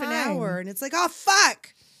this half an time." hour, and it's like, oh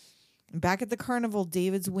fuck. Back at the carnival,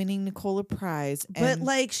 David's winning Nicole a prize, But and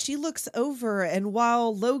like, she looks over, and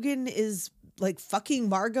while Logan is like fucking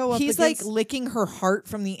Margot up he's against, like licking her heart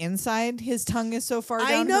from the inside. His tongue is so far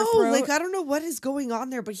down I know, her throat. like I don't know what is going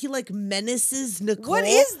on there, but he like menaces Nicole. What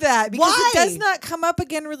is that? Because Why? it does not come up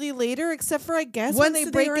again really later, except for I guess when Once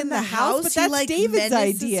they break they're in the house. But he, that's like, David's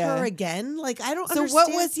menaces idea. her again. Like I don't. So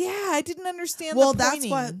understand. what was? Yeah, I didn't understand. Well, the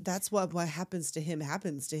that's pointing. what happens to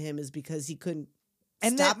him is because he couldn't.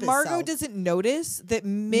 And stop that Margot himself. doesn't notice that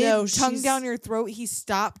mid No, tongue she's- down your throat, he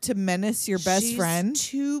stopped to menace your best She's friend.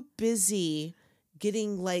 too busy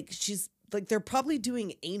getting like she's like they're probably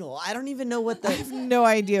doing anal. I don't even know what I the have no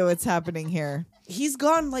idea what's happening here. he's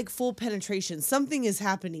gone like full penetration. Something is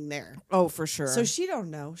happening there. Oh, for sure. So she don't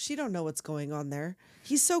know. She don't know what's going on there.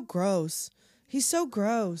 He's so gross. He's so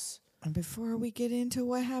gross. And before we get into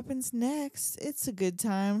what happens next, it's a good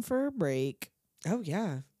time for a break. Oh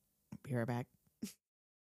yeah. Be right back.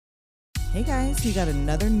 Hey guys, we got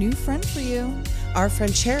another new friend for you. Our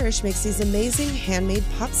friend Cherish makes these amazing handmade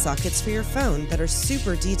pop sockets for your phone that are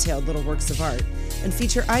super detailed little works of art and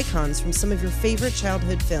feature icons from some of your favorite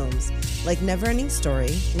childhood films like Neverending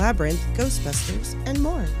Story, Labyrinth, Ghostbusters, and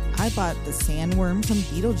more. I bought the sandworm from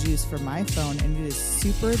Beetlejuice for my phone, and it is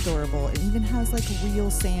super adorable. It even has like real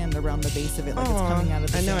sand around the base of it, like it's coming out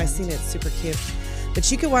of the I know, sand. I've seen it. It's super cute. But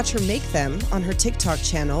you can watch her make them on her TikTok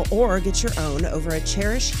channel or get your own over at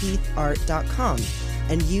cherishheathart.com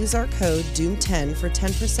and use our code DOOM10 for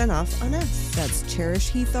 10% off on us. That's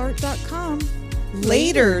cherishheathart.com.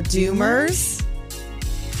 Later, Doomers.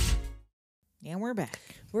 And we're back.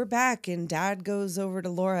 We're back, and Dad goes over to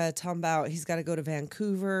Laura, talking about he's got to go to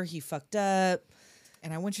Vancouver. He fucked up.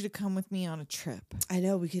 And I want you to come with me on a trip. I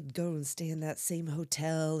know we could go and stay in that same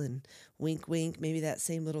hotel and wink, wink, maybe that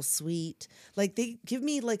same little suite. Like they give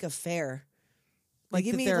me like a fare. Like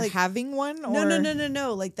give that me they're like having one? Or?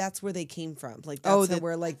 no. Like that's where they came from. Like that's that-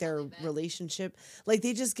 where like their relationship. Like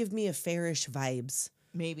they just give me a fairish vibes.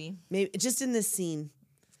 Maybe. Maybe just in this scene.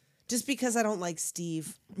 Just because I don't like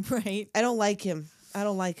Steve. Right. I don't like him. I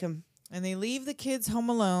don't like him. And they leave the kids home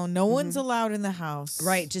alone. No one's allowed in the house.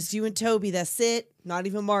 Right. Just you and Toby. That's it. Not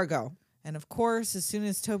even Margot. And of course, as soon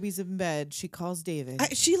as Toby's in bed, she calls David.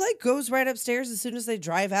 She like goes right upstairs as soon as they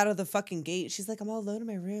drive out of the fucking gate. She's like, I'm all alone in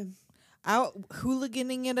my room. Out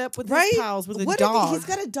hooliganing it up with Right? his pals with What a dog. He's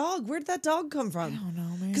got a dog. Where'd that dog come from? I don't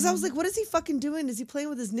know, man. Because I was like, what is he fucking doing? Is he playing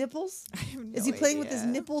with his nipples? Is he playing with his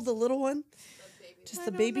idea. nipple, the little one? Just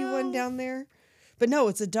the don't baby one know. down there? But no,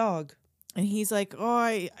 it's a dog. And he's like,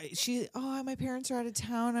 my parents are out of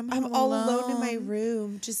town. I'm I'm home all alone in my alone."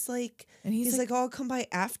 room. Just like, And he's like, oh, I'll come by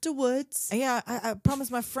afterwards. Yeah, I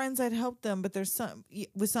promised my friends I'd help them, but there's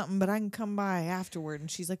something, but I can come by afterward. And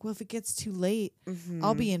she's like, well, if it gets too late,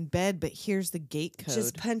 I'll be in bed, but here's the gate code.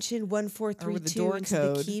 Just punch in Or with the 1432 door into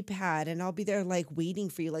code. the keypad, and I'll be there like waiting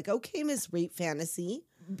for you. Like, okay, Miss Rape Fantasy.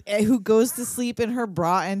 Who goes to sleep in her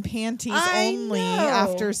bra and panties I only know.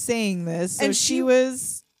 after saying this. So And she she-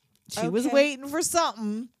 was Okay. waiting for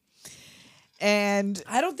something. And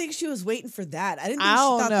I don't think she was waiting for that. I didn't think I she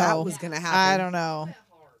don't thought know. that was going to happen. I don't know.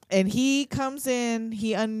 And he comes in,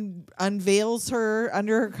 he unveils her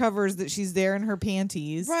under her covers that she's there in her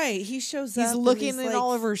panties. Right. He shows up. He's and looking he's, at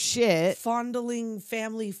all of her shit. fondling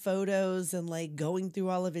family photos and like going through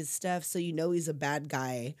all of his stuff, so you know he's a bad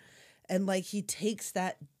guy. And like he takes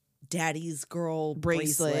that daddy's girl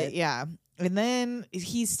bracelet. Yeah. And then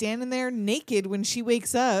he's standing there naked when she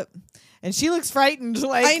wakes up. And she looks frightened.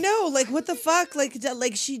 Like, I know, like what the fuck? Like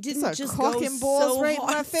she didn't just go clocking balls so right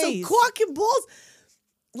hard. in my face. So clocking balls.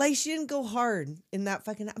 Like she didn't go hard in that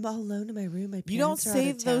fucking. I'm all alone in my room. My parents you don't are out say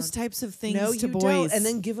of those town. types of things No, to you boys. don't. And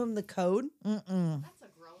then give them the code. Mm-mm. That's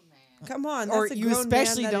a grown man. Come on, Or that's a you grown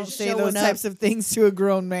especially man that don't is say showing those up. types of things to a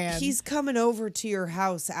grown man. He's coming over to your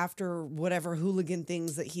house after whatever hooligan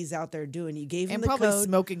things that he's out there doing. You gave him and the probably code.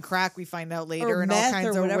 smoking crack, we find out later, Or and all meth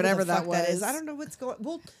kinds or of whatever the fuck that was. I don't know what's going.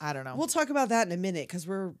 I don't know. We'll talk about that in a minute because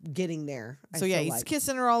we're getting there. So yeah, he's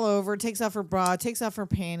kissing her all over, takes off her bra, takes off her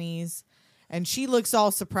panties, and she looks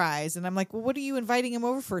all surprised. And I'm like, well, what are you inviting him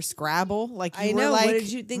over for? Scrabble? Like you I were know, like, what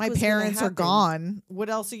did you think my was gonna parents are happen? gone. What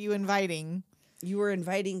else are you inviting? You were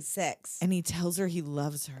inviting sex. And he tells her he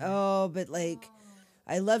loves her. Oh, but like,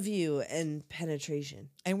 I love you and penetration.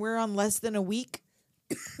 And we're on less than a week.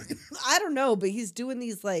 I don't know, but he's doing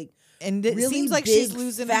these like And it really seems like big, she's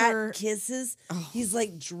losing fat her. kisses. Oh. He's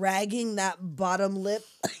like dragging that bottom lip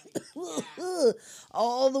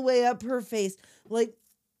all the way up her face. Like,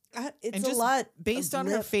 it's And a just lot. based of on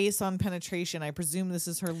her lip. face on penetration, I presume this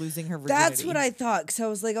is her losing her virginity. That's what I thought. Because I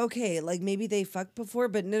was like, okay, like maybe they fucked before,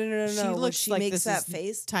 but no. She when looks she like makes this that is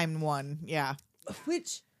face. time one. Yeah.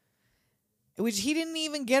 Which He didn't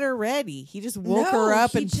even get her ready. He just woke No, her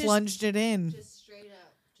up he and just- plunged it in. Just straight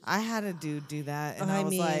up. I had a dude do that, and I I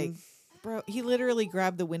was like, mean- bro, he literally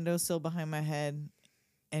grabbed the windowsill behind my head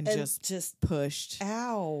and just pushed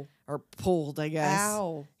ow, or pulled, I guess.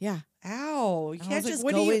 ow, Yeah. ow. You And I can't was just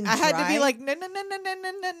like, go what do you? in I had to dry. be like,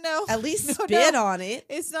 no. At least No, spit no. on it.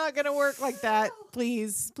 It's not gonna work like that.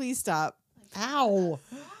 Please stop. Ow,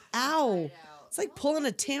 ow. It's like pulling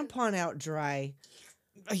a tampon out dry.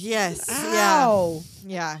 Yes. Ow.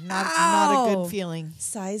 Yeah. Not a Ow. good feeling.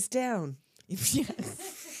 Size down.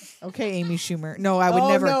 Yes. Okay, Amy Schumer. No, I would Oh,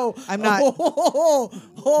 never. no. I'm not. Oh.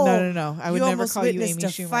 No. I would You never almost call you witnessed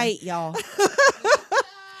Amy a Schumer. fight, y'all.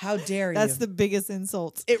 How dare That's you? the biggest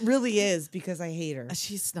insult. It really is because I hate her.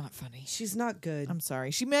 She's not funny. She's not good. I'm sorry.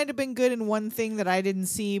 She might have been good in one thing that I didn't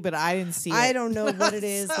see, but I didn't see it. I don't know what it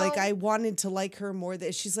is. So- Like I wanted to like her more.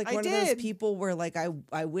 That she's like I one of those did. people where like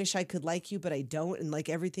I wish I could like you, but I don't, and like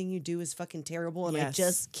everything you do is fucking terrible, and I Yes.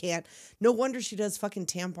 just can't. No wonder she does fucking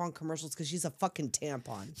tampon commercials because she's a fucking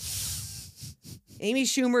tampon. Amy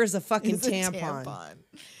Schumer is a fucking It's a tampon.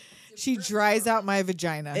 She dries out my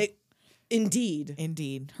vagina. Indeed.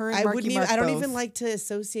 Indeed. Her and I Marky wouldn't even. Mark I don't both. even like to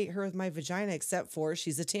associate her with my vagina, except for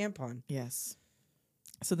she's a tampon. Yes.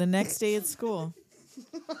 So the next day at school,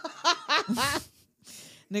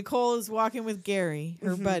 Nicole is walking with Gary,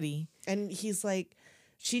 her buddy. And he's like,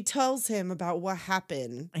 she tells him about what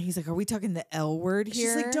happened. And he's like, are we talking the L word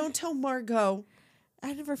here? She's like, don't tell Margot.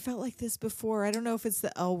 I never felt like this before. I don't know if it's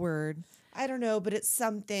the L word. I don't know, but it's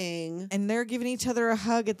something. And they're giving each other a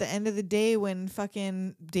hug at the end of the day when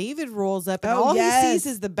fucking David rolls up and Oh, all yes. he sees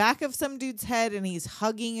is the back of some dude's head and he's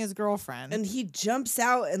hugging his girlfriend. And he jumps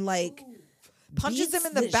out and like punches beats him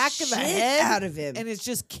in the back of the shit head out of him. and is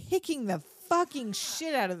just kicking the fucking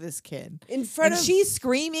shit out of this kid. In front and of she's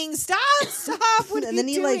screaming, stop, what are and you then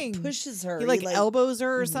he doing? like pushes her. He like like elbows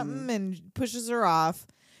her or something and pushes her off.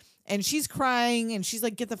 And she's crying and she's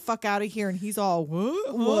like, get the fuck out of here. And he's all,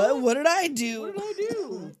 what? What did I do? What did I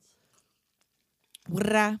do? What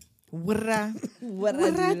did I What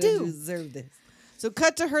did I do? to deserve this? So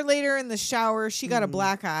cut to her later in the shower. She got a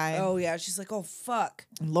black eye. Oh yeah, she's like, oh fuck.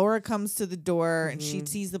 And Laura comes to the door and she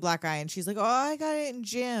sees the black eye and she's like, oh, I got it in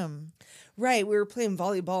gym. Right, we were playing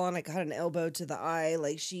volleyball and I got an elbow to the eye.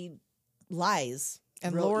 Like she lies.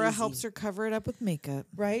 And real Laura easy. helps her cover it up with makeup.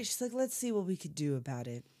 Right, she's like, let's see what we could do about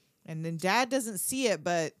it. And then Dad doesn't see it,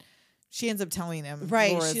 but she ends up telling him.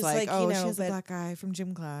 Right, Laura's she's like, like, oh, you she know, has a but- black eye from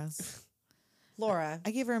gym class. Laura.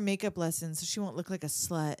 I gave her a makeup lesson so she won't look like a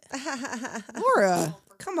slut. Laura,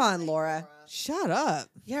 Come on, Laura. shut up.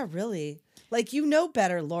 Yeah, really. Like, you know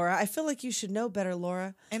better, Laura. I feel like you should know better,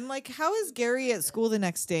 Laura. And like, how is Gary at school the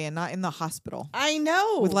next day and not in the hospital I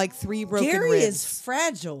know. with like 3 broken Gary ribs is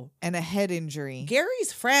fragile. and a head injury?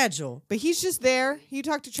 Gary's fragile. But he's just there. You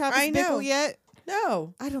talked to Travis I know. Bickle yet?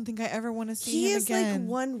 No. I don't think I ever want to see He him is again. like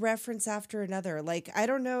one reference after another. Like, I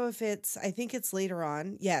don't know if it's, I think it's later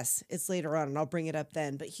on. Yes, it's later on, and I'll bring it up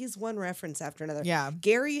then. But he's one reference after another. Yeah.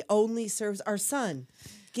 Gary only serves our son.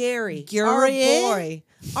 Gary. Gary?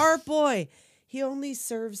 Our boy. He only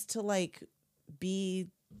serves to like be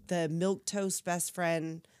the milquetoast best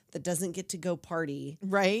friend that doesn't get to go party.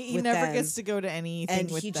 Right? He with never them. gets to go to anything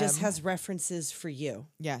And with he them. just has references for you.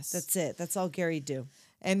 Yes. That's it. That's all Gary do.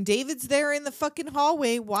 And David's there in the fucking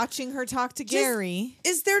hallway watching her talk to Gary.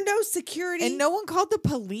 Is there no security? And no one called the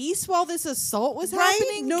police while this assault was Right?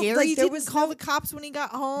 happening? No, Gary like, there didn't was call no- the cops when he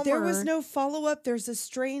got home? There was or no follow-up. There's a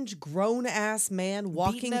strange grown-ass man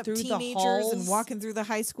walking beating up through the teenagers halls. and walking through the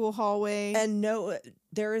high school hallway. And no,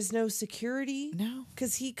 there is no security. No.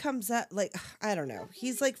 Because he comes up, like, I don't know.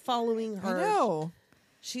 He's, like, following her. I know.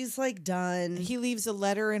 She's, like, done. He leaves a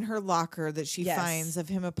letter in her locker that she Yes. finds of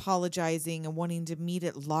him apologizing and wanting to meet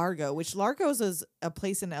at Largo, which Largo's is a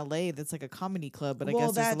place in LA that's like a comedy club, but I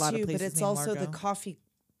guess there's a lot of places but it's named also Largo. the coffee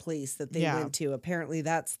place that they Yeah. went to. Apparently,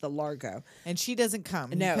 that's the Largo. And she doesn't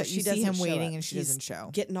come. No, you she see doesn't him show waiting up. and she He's doesn't show.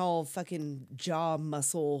 Getting all fucking jaw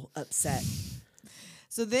muscle upset.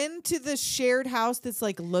 So then to the shared house that's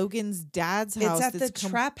like Logan's dad's house. It's at the that's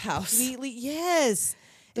trap house. completely yes.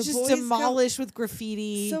 It's The just boys demolished with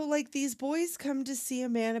graffiti. So, like, these boys come to see a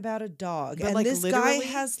man about a dog. But, and like, this guy literally?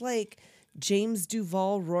 has, like, James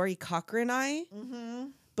Duval, Rory Cochrane eye.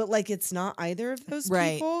 But, like, it's not either of those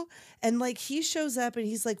Right. people. And, like, he shows up and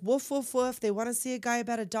he's like, woof, woof, woof. They want to see a guy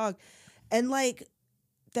about a dog. And, like,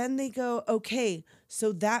 then they go, okay,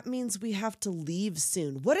 so that means we have to leave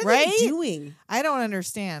soon. What are Right? they doing? I don't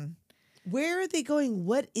understand. Where are they going?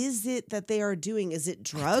 What is it that they are doing? Is it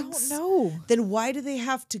drugs? I don't know. Then why do they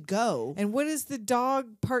have to go? And what is the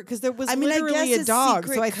dog part? Because there was I mean, I literally guess a a dog.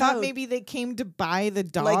 secret So I thought code. maybe they came to buy the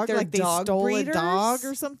dog. they're Like they dog stole breeders? a dog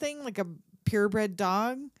or something, like a purebred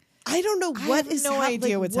dog. I don't know I what have is no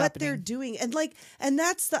idea what's what they're happening. doing. And like, and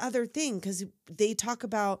that's the other thing, because they talk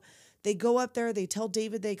about, they go up there, they tell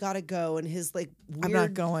David they gotta go, and his like I'm not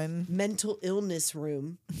weird going. mental illness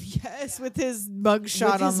room Yes, with his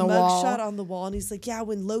mugshot with on his the wall. mugshot on the wall, and he's like, yeah,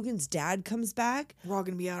 when Logan's dad comes back, We're all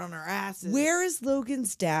gonna be out on our asses. where is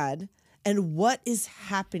Logan's dad, and what is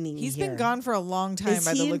happening? He's here? been gone for a long time Is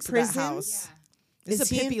by he the in looks prison? of that house. Yeah. Is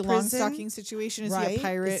Is a he in Pippi prison? Longstocking situation? Is he Right? a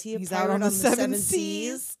pirate? Is he a He's pirate out on the seven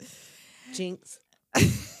seas? seas. Jinx.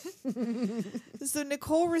 So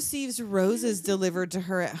Nicole receives roses delivered to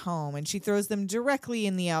her at home, and she throws them directly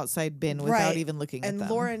in the outside bin without Right. even looking at And them.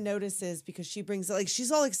 Laura notices because she brings it, like,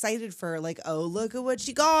 she's all excited for her, like, oh, look at what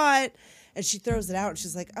she got. And she throws it out and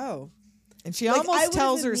she's like, oh. and she Like, I almost would've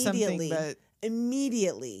tells her something, immediately- but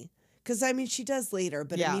Immediately. Because, I mean, she does later,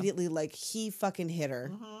 but Yeah. immediately, like, he fucking hit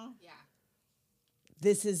her. Yeah.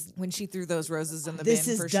 This is when she threw those roses in the this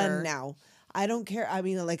bin is for done sure. now. I don't care. I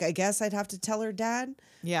mean, like, I guess I'd have to tell her dad.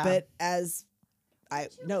 Yeah. But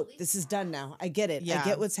no, this is done now. I get it. Yeah. I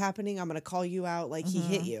get what's happening. I'm going to call you out like he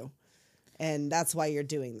hit you. And that's why you're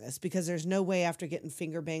doing this. Because there's no way after getting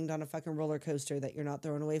finger banged on a fucking roller coaster that you're not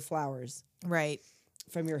throwing away flowers Right.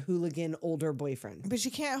 from your hooligan older boyfriend. But she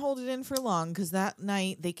can't hold it in for long because that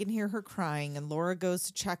night they can hear her crying, and Laura goes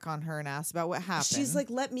to check on her and asks about what happened. She's like,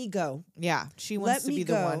 let me go. yeah, she wants "Let to me be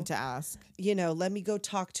the go." one to ask. You know, let me go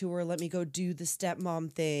talk to her. Let me go do the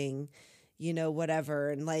stepmom thing. You know, whatever.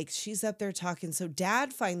 And like, she's up there talking. So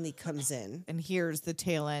dad finally comes in And here's the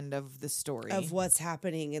tail end of the story. of what's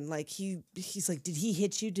happening. And like, he's like, did he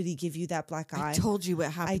hit you? Did he give you that black eye? I told you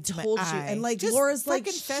what happened I to my told you. eye. And like, Just Laura's like,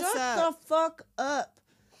 fucking shut fess up. the fuck up.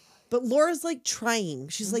 But Laura's like trying.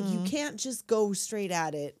 She's like, you can't just go straight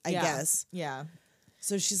at it, I Yeah. guess. Yeah.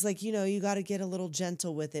 So she's like, you know, you got to get a little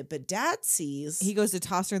gentle with it. But dad sees, He goes to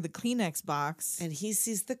toss her the Kleenex box, and he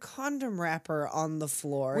sees the condom wrapper on the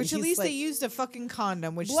floor. which and at he's least like, they used a fucking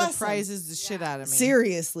condom, which Bless 'em. surprises the shit out of me.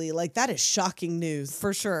 seriously, like, that is shocking news.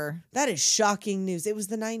 For sure. That is shocking news. It was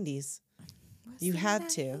the 90s. You had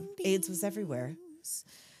to. AIDS was everywhere.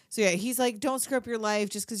 So yeah, he's like, don't screw up your life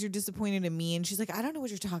just because you're disappointed in me. And she's like, I don't know what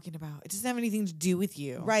you're talking about. It doesn't have anything to do with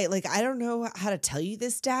you. Right. Like, I don't know how to tell you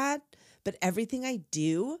this, Dad, but everything I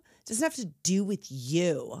do doesn't have to do with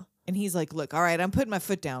you. And he's like, look, all right, I'm putting my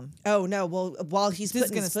foot down. Oh, no. Well, while he's This is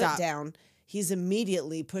putting his gonna foot stop. down, he's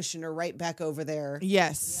immediately pushing her right back over there.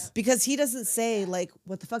 Yes. Because he doesn't say, like,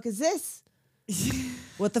 what the fuck is this?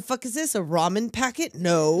 What the fuck is this? A ramen packet?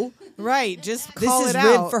 No. Right. Just This call is it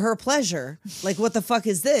rib out. for her pleasure. Like, what the fuck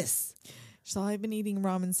is this? So I've been eating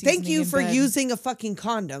ramen seasoning Thank you in for bed. using a fucking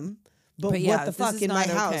condom. But yeah, what the this fuck is in my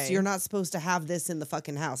not house? okay. You're not supposed to have this in the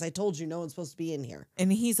fucking house. I told you no one's supposed to be in here.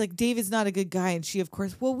 And he's like, David's not a good guy. And she, of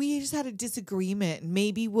course, well, we just had a disagreement.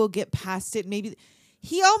 Maybe we'll get past it. Maybe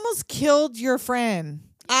he almost killed your friend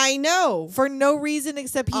I know. for no reason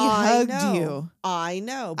except he I hugged know. you. I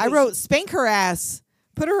know. I but wrote, spank her ass.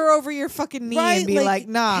 Put her over your fucking knee and be like,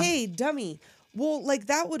 nah. Hey, dummy. Well, like,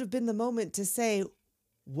 that would have been the moment to say,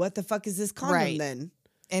 what the fuck is this condom Right. then?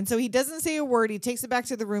 And so he doesn't say a word. He takes it back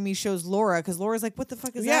to the room. He shows Laura because Laura's like, what the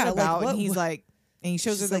fuck is that like, about? what- And he's what- like, and he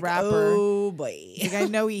shows her She's the like, wrapper. oh boy. He's like, I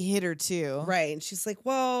know he hit her too. Right. And she's like,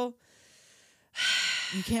 well,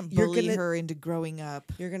 You can't You're bully gonna- her into growing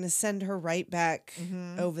up. you're going to send her right back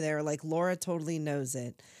over there. Like Laura totally knows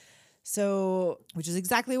it. So, Which is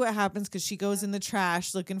exactly what happens because she goes in the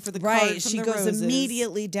trash looking for the right. card from She the goes roses,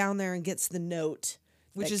 immediately down there and gets the note.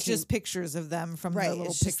 which that is came- just pictures of them from the little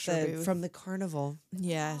it's just picture booth. from the carnival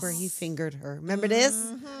Yes. where he fingered her. Remember this?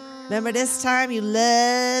 Remember this time? You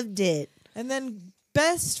loved it. And then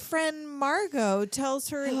best friend Margot tells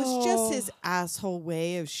her it was just his asshole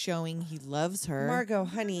way of showing he loves her. Margot,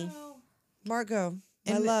 honey. Margot,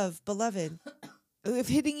 my And- love, beloved. If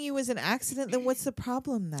hitting you was an accident, then what's the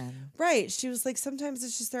problem then? Right. She was like, sometimes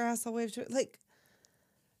it's just their asshole way of like,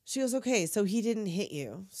 she goes, okay, so he didn't hit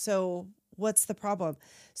you. So what's the problem?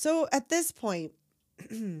 So at this point,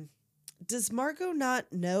 does Margot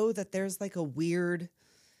not know that there's like a weird,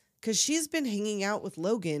 because she's been hanging out with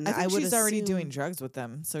Logan. I think would she's already assume- doing drugs with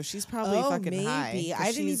them, so she's probably Oh, fucking maybe. high. 'cause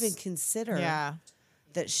I didn't she's- even consider Yeah,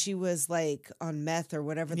 that she was like on meth or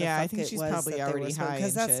whatever the Yeah, I fuck think it she's was probably that they already were smoking, high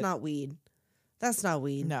because and that's shit. not weed. That's not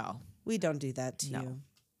weed. no. We don't do that to No. you.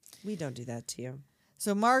 We don't do that to you.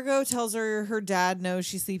 So Margot tells her dad knows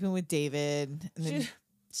she's sleeping with David, and then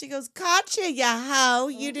She goes, gotcha, you hoe.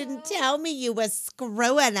 You didn't tell me you was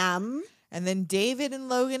screwing him. and then David and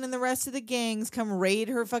Logan and the rest of the gangs come raid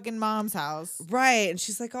her fucking mom's house. Right. And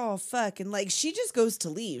she's like, oh, fuck. And like, she just goes to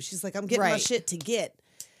leave. She's like, I'm getting my Right. shit to get.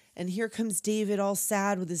 And here comes David all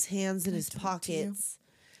sad with his hands in his talk to you? pockets.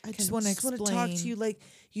 I just want to wanna explain. talk to you. Like,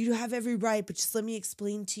 you have every right, but just let me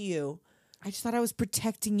explain to you. I just thought I was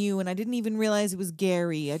protecting you, and I didn't even realize it was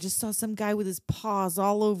Gary. I just saw some guy with his paws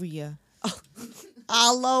all over you.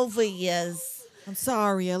 All over yous. I'm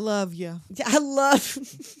sorry. I love you. I love.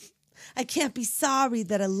 I can't be sorry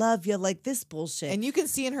that I love you like this bullshit. And you can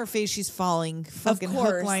see in her face she's falling fucking hook,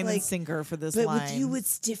 course, line, like, and sinker for this but line. with you,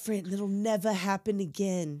 it's different. It'll never happen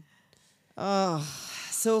again. Ugh.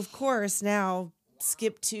 So of course now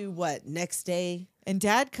skip to what next day. And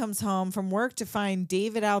Dad comes home from work to find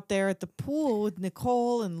David out there at the pool with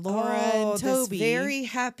Nicole and Laura and Toby. This very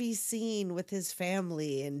happy scene with his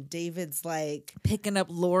family, and David's like, picking up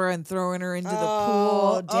Laura and throwing her into the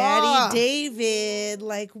 "Oh, pool. Daddy, Ugh. David,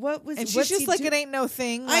 like what was?" And she's what's just he like, do- it ain't no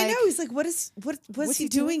thing. I Like, know. He's like, what's he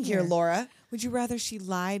doing here, Laura? Would you rather she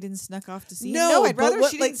lied and snuck off to see him? No, No, I'd but rather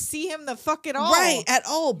what, she like- didn't see him the fuck at all. Right, at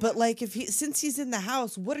all. But like, since he's in the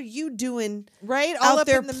house, what are you doing Right? All out up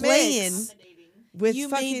there in the playing mix. with You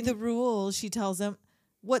fucking? made the rule, she tells him.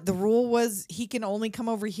 What, the rule was he can only come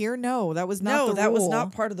over here? No, that was not no, the that was rule.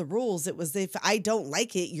 not part of the rules. It was if I don't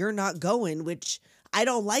like it, you're not going. Which I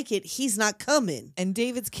don't like it. He's not coming. And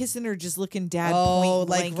David's kissing her, just looking Dad Oh, point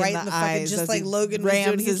like blank right in in the the fucking, eyes just as like he Logan was doing.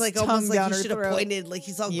 rams He's his like tongue almost like down he her should have throat. pointed, like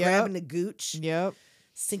he's all Yep. grabbing a gooch, Yep.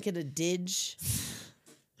 sinking a didge.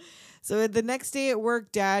 So the next day at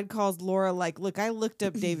work, Dad calls Laura like, look, I looked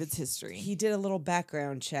up David's history. He did a little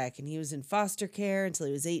background check, and he was in foster care until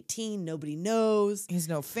he was 18. Nobody knows. He has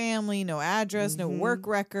no family, no address, no work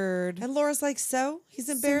record. And Laura's like, so he's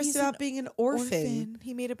embarrassed he's about an being an orphan.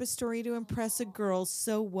 He made up a story to impress a girl.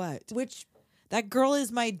 So what? Which, That girl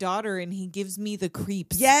is my daughter, and he gives me the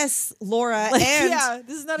creeps. yes, Laura, Like, and yeah,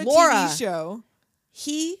 this is not a Laura. TV show.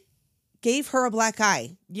 he gave her a black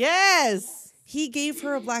eye. Yes. He gave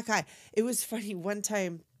her a black eye. It was funny. One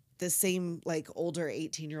time, the same like older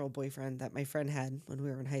 18-year-old boyfriend that my friend had when we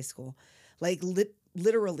were in high school, like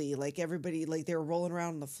literally, like everybody, like they were rolling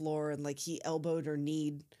around on the floor, and like he elbowed or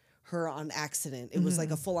kneed her on accident. It was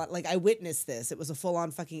like a full on, like I witnessed this. It was a full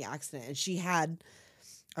on fucking accident, and she had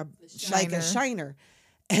like a shiner,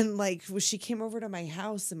 and like she came over to my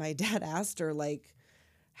house, and my dad asked her like,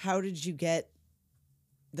 "How did you get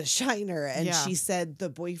the shiner?" And Yeah. she said the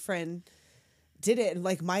boyfriend did it, and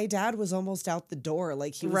like my dad was almost out the door,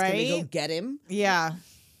 like he was gonna go Right? get him, Yeah.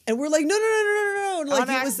 and we're like, no, like On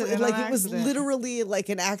it was accident, like on it was accident. literally like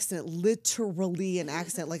an accident, literally an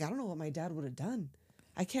accident. Like I don't know what my dad would have done.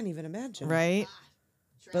 I can't even imagine. Right.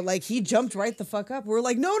 But like he jumped right the fuck up. We're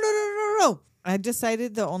like, no. I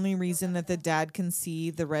decided the only reason that the dad can see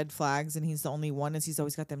the red flags and he's the only one is he's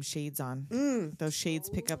always got them shades on. Those shades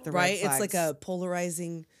pick up the Right? red flags. It's like a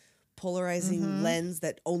polarizing lens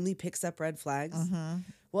that only picks up red flags.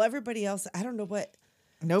 Well, everybody else, I don't know what.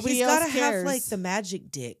 Nobody He's else gotta cares. have like the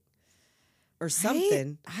magic dick or Right?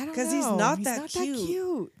 something. I don't know. Because he's not He's that not cute. that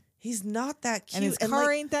cute. He's not that cute. And his car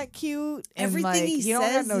like, ain't that cute. And everything like, he don't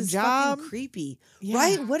says got no is job. fucking creepy. Yeah.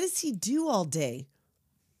 Right? What does he do all day?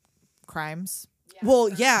 Crimes. Yeah. Well,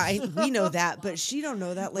 yeah, we know that, but she don't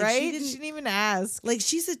know that. Like, right? she She didn't. didn't even ask. Like,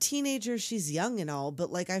 she's a teenager. She's young and all,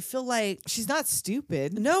 but like, I feel like She's not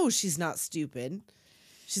stupid. no, she's not stupid.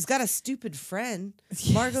 She's got a stupid friend.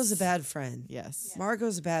 Yes. Margot's a bad friend. Yes.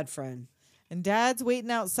 Margot's a bad friend. And Dad's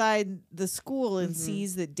waiting outside the school and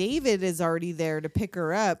sees that David is already there to pick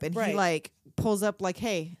her up. And he Right. like pulls up like,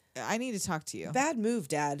 hey, I need to talk to you. Bad move,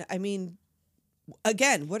 Dad. I mean,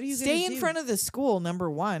 again, what are you going to do? Stay in front of the school, number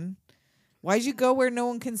one. Why'd you go where no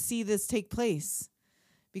one can see this take place?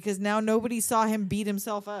 Because now nobody saw him beat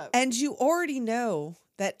himself up. And you already know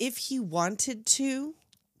that if he wanted to,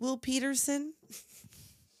 Will Peterson,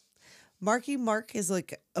 Marky Mark is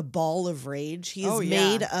like a ball of rage. He is Oh, yeah.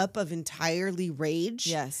 made up of entirely rage.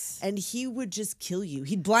 Yes. And he would just kill you.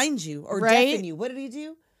 He'd blind you or Right? deafen you. What did he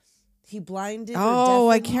do? He blinded or Oh,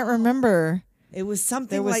 I deafened. can't remember. It was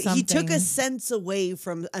something There was like he took something. a sense away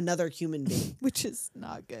from another human being. Which is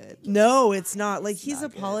not good. No, it's not. Like, he's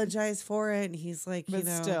not good. apologized for it. And he's like, But you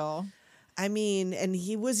know. still. I mean, and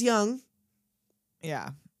he was young.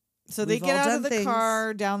 Yeah. So they We've get all out done of the things.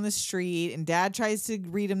 car down the street, and Dad tries to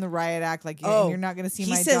read him the riot act, like, Oh, you're not going to see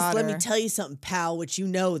he my says, daughter. "Let me tell you something, pal." Which you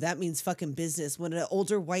know that means fucking business. When an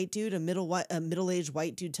older white dude, a middle-aged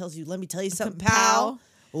white dude tells you, "Let me tell you something, pal."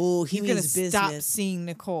 Oh, he He's going to means business. stop seeing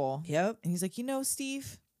Nicole. Yep. And he's like,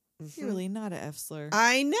 Steve, you're really not a F slur.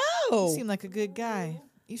 I know. You seem like a good guy.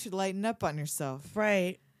 You should lighten up on yourself.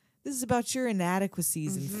 Right. This is about your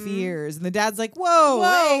inadequacies and fears. And the dad's like, whoa,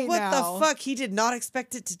 Whoa, hey what now. the fuck? He did not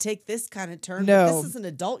expect it to take this kind of turn. No. This is an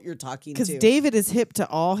adult you're talking Because to. David is hip to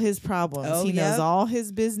all his problems. Oh, he knows yep. all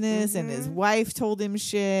his business, and his wife told him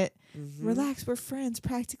shit. Mm-hmm. Relax, we're friends,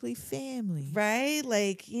 practically family. Right?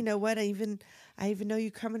 Like, you know what? I even know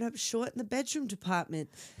you coming up short in the bedroom department.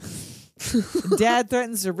 Dad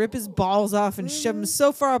threatens to rip his balls off and shove them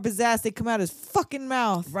so far up his ass they come out his fucking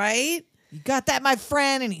mouth. Right? You got that, my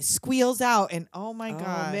friend? And he squeals out, and oh my Oh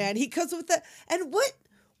god, man, he comes with that. And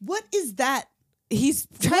what is that? he's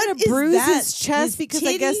trying What to is bruise that? his chest His because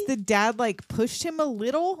I guess titty? the dad like pushed him a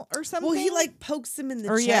little or something. Well, he like pokes him in the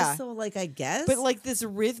Or, chest, yeah. so like I guess. but like this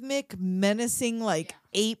rhythmic, menacing, like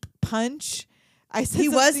ape punch. I said he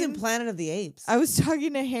was in something- Planet of the Apes. I was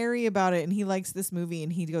talking to Harry about it, and he likes this movie,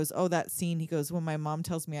 and he goes, "Oh, that scene." He goes, "When my mom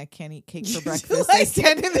tells me I can't eat cake for breakfast, I like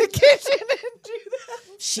stand in the kitchen and do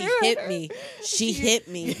that." She to hit her. me. She hit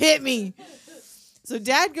You me. hit me. So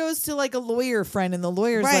Dad goes to like a lawyer friend, and the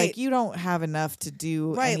lawyer's Right. like, "You don't have enough to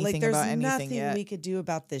do Right, anything like there's about anything nothing yet." we could do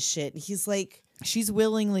about this shit. And he's like, She's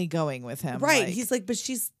willingly going with him. right. like- He's like, but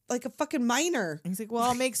she's like a fucking minor. he's like, "Well,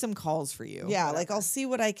 I'll make some calls for you." Yeah, like I'll see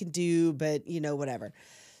what I can do, but you know, whatever.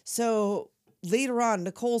 So later on,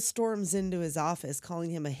 Nicole storms into his office calling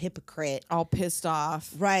him a hypocrite. all pissed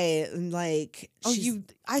off. Right. And like, Oh, she's-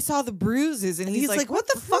 I saw the bruises, and and he's like, what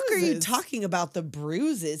the fuck are you bruises?" talking about? The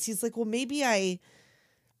bruises. He's like, well, maybe I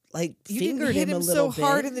like You fingered didn't hit him a him little so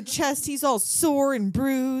hard bit. in the chest. He's all sore and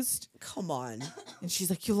bruised. Come on. And she's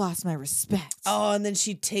like, "You lost my respect." Oh, and then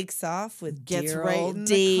she takes off with Gets dear right old in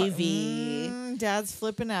Davy. Dad's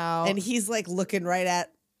flipping out. And he's like looking right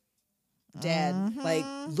at Dad. Mm-hmm. Like,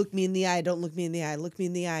 look me in the eye. Don't look me in the eye. Look me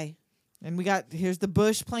in the eye. And here's the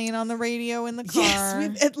Bush playing on the radio in the car.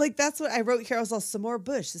 Yes. Like, that's what I wrote here. I was all, some more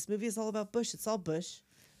Bush. This movie is all about Bush. It's all Bush.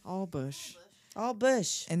 All Bush. All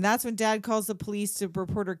Bush. And that's when Dad calls the police to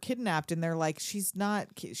report her kidnapped, and they're like, "She's not.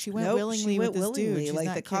 She went Nope, willingly she went with this willingly. dude. She's Like,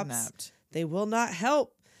 not the cops- kidnapped They will not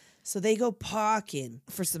help. So they go parking.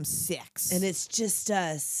 for some sex." And it's just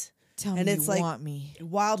us. Tell and me it's you like want me.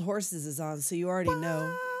 Wild Horses is on, so you already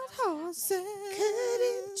know.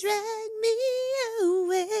 Couldn't drag me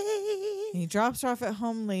away. And he drops her off at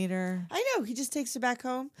home later. I know. He just takes her back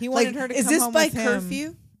home. He wanted her to is come this home by with him.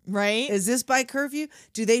 curfew? Right? Is this by curfew?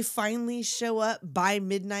 Do they finally show up by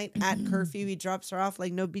midnight at curfew? He drops her off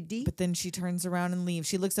like no big deal. But then she turns around and leaves.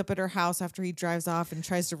 She looks up at her house after he drives off and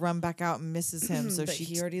tries to run back out and misses him. So But she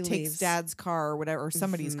he already takes leaves. Dad's car or whatever, or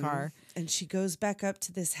somebody's car. And she goes back up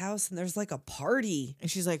to this house and there's like a party. And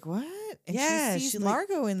she's like, "What?" And Yeah, she sees she, like,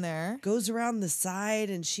 Margot in there Goes around the side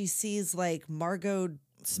and she sees like Margot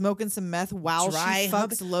smoking some meth while dry she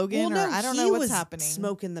fucks Logan. Well, or no, I don't he know what's was happening.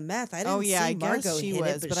 Smoking the meth. I didn't Oh yeah, see I Margot guess she hit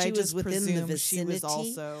was, it, but she I was just within the presumed she vicinity. was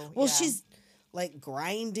also. Well, yeah. she's like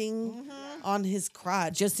grinding on his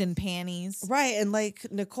crotch. just in panties. Right, and like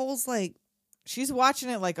Nicole's like, She's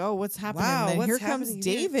watching it like, "Oh, what's happening?" Wow, then what's here comes happening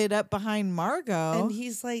here? David up behind Margot. and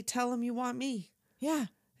he's like, tell him you want me. yeah.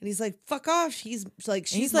 And he's like, fuck off. He's like, And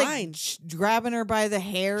she's he's like mine. grabbing her by the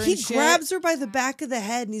hair. He and shit. grabs her by the back of the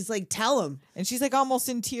head and he's like, tell him. and she's like almost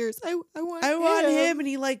in tears. I want him. And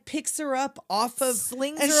he like picks her up off of,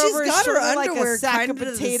 Slings and her she's over his got her shoulder like a underwear sack kind of of to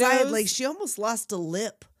the side. potatoes. Like she almost lost a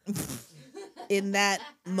lip. in that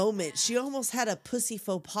moment. She almost had a pussy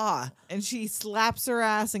faux pas. And she slaps her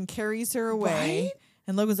ass and carries her away. Right?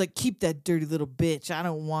 And Logan's like, keep that dirty little bitch. I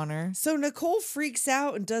don't want her. So Nicole freaks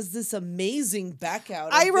out and does this amazing back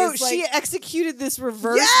out. I wrote, this, like, she executed this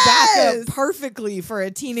reverse Yes! back up perfectly for a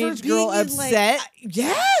teenage for girl being in, upset.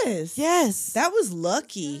 Yes. Yes. That was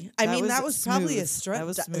lucky. I mean, that was probably a smooth. That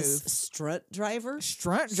was smooth. strut driver.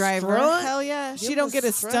 Strunt driver. Strunt? Hell yeah. Give She him don't a get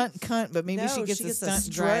a strunt. stunt cunt, but maybe she gets a stunt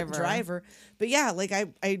driver. But yeah, like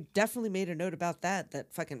I definitely made a note about that.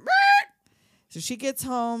 That fucking. So she gets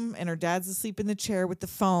home and her dad's asleep in the chair with the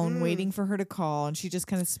phone waiting for her to call, and she just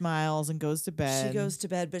kind of smiles and goes to bed. She goes to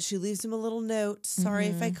bed, but she leaves him a little note. Sorry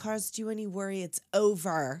if I caused you any worry. It's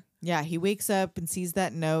over. Yeah, he wakes up and sees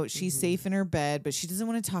that note. She's safe in her bed, but she doesn't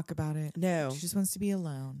want to talk about it. No. She just wants to be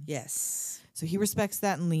alone. Yes. So he respects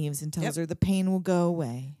that and leaves and tells Yep. her the pain will go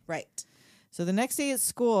away. Right. So the next day at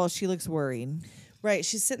school, she looks worried. Right.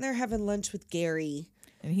 She's sitting there having lunch with Gary.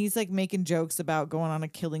 And he's like making jokes about going on a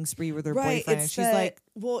killing spree with her Right. boyfriend. And she's like,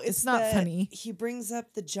 well, it's not funny. He brings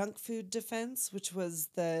up the junk food defense, which was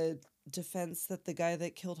the defense that the guy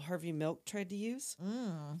that killed Harvey Milk tried to use.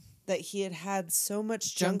 That he had had so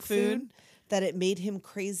much junk food that it made him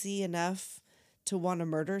crazy enough to want to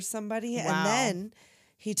murder somebody. Wow. And then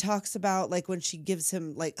he talks about like when she gives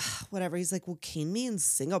him like whatever. He's like, well, cane me in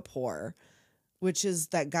Singapore. Which is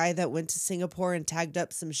that guy that went to Singapore and tagged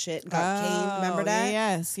up some shit and got caned. Remember that?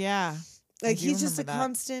 Yes, yeah. Like, I do he's just a remember that.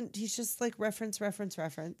 constant, he's just like reference.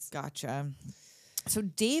 Gotcha. So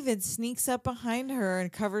David sneaks up behind her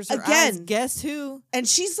and covers her eyes. Again. Guess who? And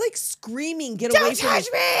she's like screaming, get Don't away from touch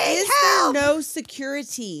me! Is Help! there no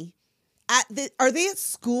security? Are they at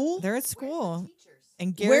school? They're at school.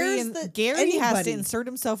 And Where's Gary has to anybody? insert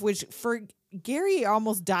himself, which for Gary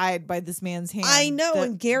almost died by this man's hand. I know, The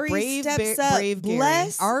and Gary brave, steps up. brave Gary.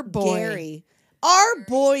 Bless Our boy. Gary. Our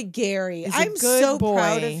boy Gary. Is a I'm good so boy.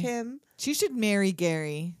 proud of him. She should marry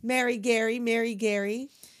Gary. Marry Gary.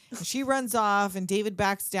 She runs off, and David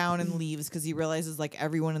backs down and leaves because he realizes like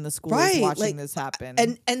everyone in the school Right, is watching like, this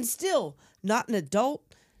happen. And still not an adult,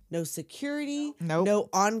 no security, Nope. no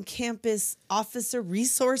on-campus officer,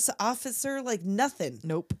 resource officer, like nothing.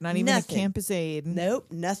 nope, not even Nothing. a campus aide. Nope,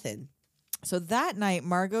 nothing. So that night,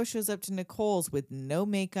 Margot shows up to Nicole's with no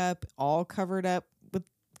makeup, all covered up with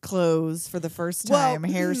clothes for the first Well, time,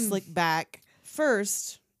 hair slicked back.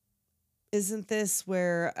 First, isn't this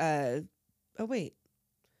where oh wait.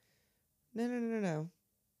 No.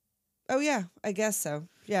 Oh yeah, I guess so.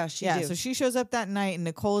 Yeah, So she shows up that night, and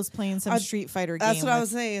Nicole is playing some Street Fighter game. That's what I with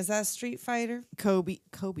was saying. Is that Street Fighter? Toby,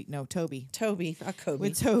 Toby, not Kobe.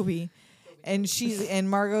 with Toby. And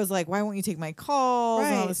Margot's like, why won't you take my calls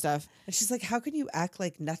and all Right. this stuff? And she's like, how can you act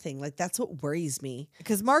like nothing? Like, that's what worries me.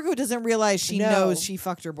 Because Margot doesn't realize she No. knows she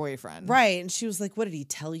fucked her boyfriend. Right. And she was like, what did he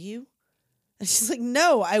tell you? And she's like,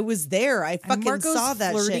 no, I was there. I And fucking Margot's saw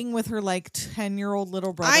that flirting shit. with her like 10-year-old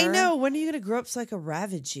little brother. I know. When are you going to grow up so I can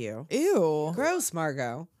ravage you? Ew. Gross,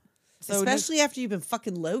 Margot. So Especially after you've been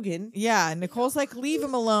fucking Logan. Yeah, Nicole's like, leave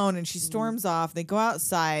him alone, and she storms off. They go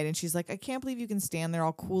outside, and she's like, I can't believe you can stand there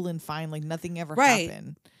all cool and fine, like nothing ever Right.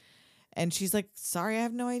 happened. And she's like, sorry, I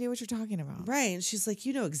have no idea what you're talking about. Right. And she's like,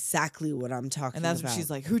 you know exactly what I'm talking And that's about. when she's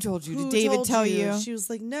like, who told you? Who Did David told tell you? She was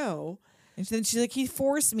like, no. And then she's like, he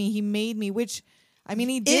forced me. He made me, which, I mean,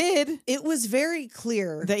 he did. It was very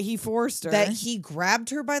clear That he forced her. that he grabbed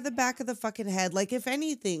her by the back of the fucking head. Like, if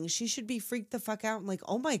anything, she should be freaked the fuck out and like,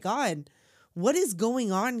 oh my God, what is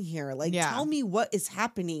going on here? Like, Yeah. tell me what is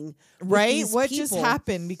happening. with right? these What just people.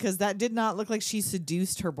 happened? Because that did not look like she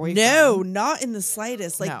seduced her boyfriend. No, not in the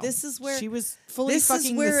slightest. Like, No. this is where she was fully this is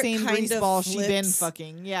fucking where the it same kind grease of ball she'd been flips.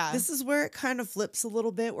 fucking. Yeah. This is where it kind of flips a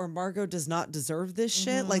little bit, where Margot does not deserve this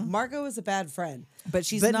shit. Like, Margot is a bad friend. but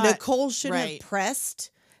she's But not. Nicole should right. have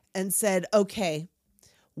pressed and said, okay,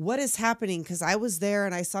 what is happening? Because I was there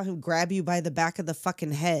and I saw him grab you by the back of the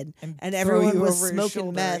fucking head, and throw everyone you was over his smoking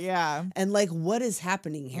shoulder. meth. Yeah. And like, what is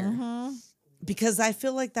happening here? Because I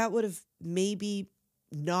feel like that would have maybe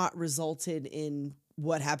not resulted in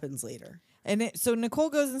what happens later. And so Nicole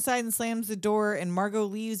goes inside and slams the door, and Margot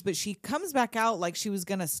leaves, but she comes back out like she was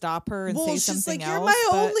gonna stop her and say she's something like, else. you're my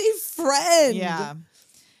but- only friend. Yeah.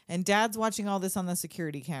 And Dad's watching all this on the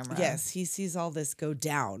security camera. Yes, he sees all this go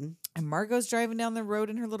down. And Margot's driving down the road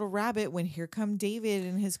in her little Rabbit when here come David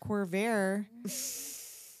in his Corvair.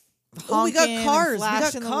 Oh, we got honking and cars. We got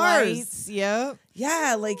flashing the cars. lights. Yep.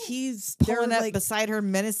 Yeah, like he's Pulling they're up like, beside her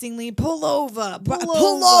menacingly. Pull over.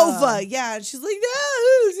 pull over. Yeah, and she's like,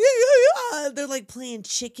 no. They're like playing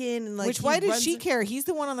chicken and like. Which he why does runs she in- care? He's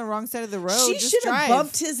the one on the wrong side of the road. She Just should have drive.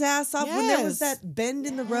 bumped his ass off when there was Yes. that bend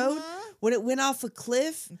in the road when it went off a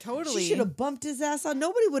cliff. Totally. She should have bumped his ass out.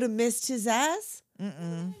 Nobody would have missed his ass.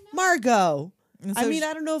 Margot. And I so mean,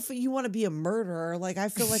 I don't know if you want to be a murderer. Like, I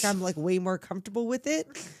feel like I'm like way more comfortable with it.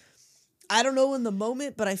 I don't know in the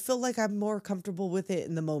moment, but I feel like I'm more comfortable with it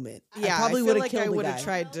in the moment. Yeah, I probably feel would have like killed I the would guy. have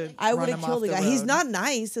tried to. I would would have killed the guy. He's not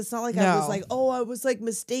nice. It's not like I was No. like, oh, I was like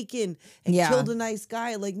mistaken and Yeah. killed a nice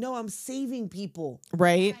guy. Like, no, I'm saving people.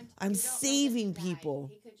 Right. I'm saving people.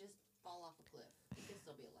 He could just fall off a cliff. He could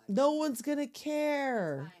still be alive. No one's gonna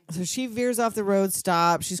care. So she veers off the road,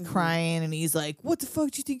 stops. She's crying, and he's like, "What the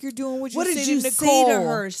fuck do you think you're doing? What What did say you to say to Nicole?"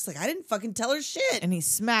 her? She's like, I didn't fucking tell her shit. And he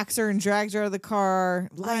smacks her and drags her out of the car.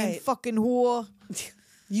 Lying Right. fucking whore.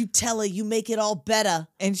 You tell her, you make it all better.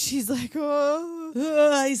 And she's like,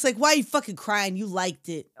 "Oh, He's like, why are you fucking crying? You liked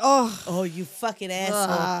it. oh." Oh, you fucking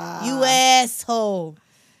asshole. You asshole.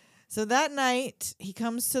 So that night, he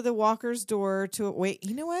comes to the Walker's door to wait.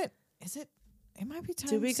 You know what? Is it? It might be time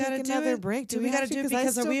Do we to take gotta do another it? break. Do we gotta have to? do it? 'Cause I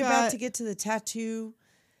Because are still we got- about to get to the tattoo?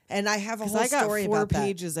 And I have a whole I got story 4 about that.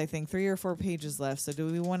 pages, I think, 3 or 4 pages left. So do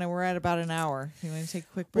we want to? We're at about an hour. You want to take a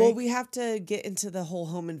quick break? Well, we have to get into the whole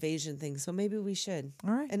home invasion thing, so maybe we should.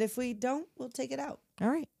 All right. And if we don't, we'll take it out. All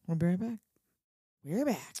right. We'll be right back. We're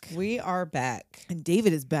back. We are back. And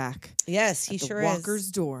David is back. Yes, he at the sure Walker's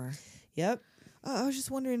is. door. Yep. I was just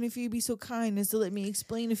wondering if you'd be so kind as to let me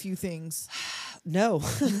explain a few things. No.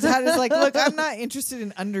 Dad is like, look, I'm not interested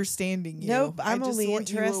in understanding you. Nope. I I'm just only want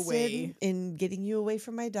you interested away." in getting you away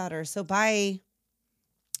from my daughter. So bye.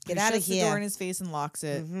 Get He out of shuts the door in here. his face and locks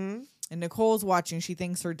it. Mm-hmm. And Nicole's watching. She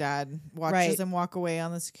thinks her dad watches Right. him walk away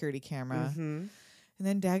on the security camera. Mm-hmm. And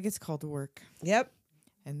then Dad gets called to work. Yep.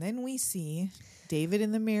 And then we see David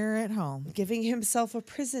in the mirror at home. Giving himself a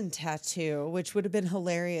prison tattoo, which would have been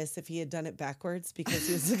hilarious if he had done it backwards because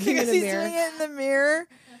he was looking in Because the he's mirror. doing it in the mirror.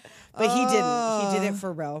 But he didn't. He Oh. did it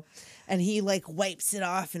for real. And he like wipes it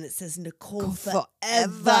off and it says Nicole Forever.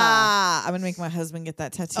 forever. I'm going to make my husband get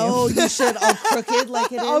that tattoo. Oh, you should. All crooked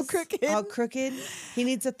like it is. All crooked. All crooked. He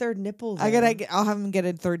needs a third nipple. I'll though. have him get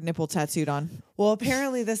a third nipple tattooed on. Well,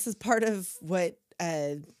 apparently this is part of what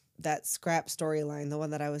that scrap storyline, the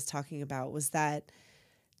one that I was talking about, was that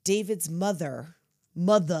David's mother,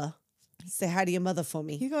 say hi to your mother for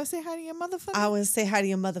me. You go say hi to your motherfucker. I want to say hi to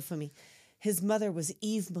your mother for me. His mother was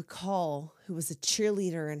Eve McCall, who was a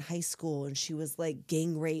cheerleader in high school, and she was like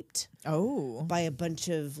gang raped Oh. by a bunch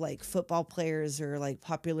of like football players or like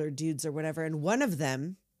popular dudes or whatever. And one of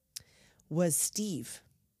them was Steve.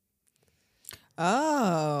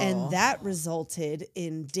 Oh. And that resulted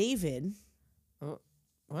in David what?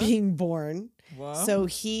 being born. Whoa. So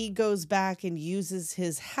he goes back and uses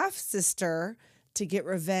his half sister to get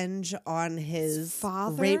revenge on his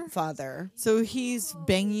father? rape father. So he's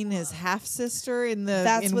banging his half sister in the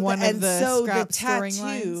That's in what one and of the so scrap the storylines.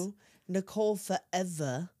 tattoo, Nicole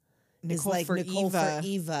Forever, is Nicole like for Nicole Eva. for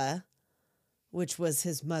Eva, which was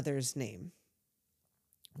his mother's name.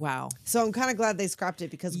 Wow. So I'm kind of glad they scrapped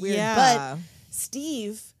it because weird. Yeah. But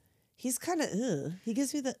Steve, he's kind of he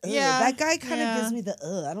gives me the Yeah, That guy kind of yeah. gives me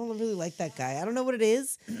the I don't really like that guy. I don't know what it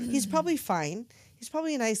is. He's probably fine. He's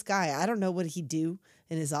probably a nice guy. I don't know what he'd do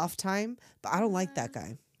in his off time, but I don't like that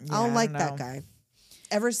guy. Yeah, I don't I like don't that know. guy.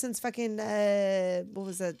 Ever since fucking what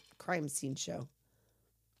was that crime scene show?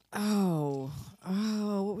 Oh.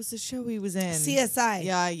 What was the show he was in? CSI.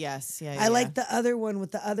 Yeah, yes. Yeah. I like the other one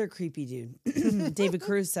with the other creepy dude, David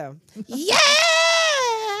Caruso. Yeah.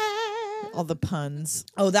 all the puns.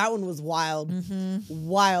 Oh, that one was wild. Mm-hmm.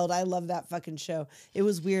 Wild. I love that fucking show. It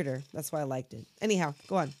was weirder. That's why I liked it. Anyhow,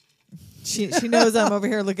 go on. She knows I'm over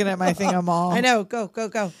here looking at my thing. I'm all. I know.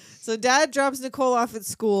 Go. So Dad drops Nicole off at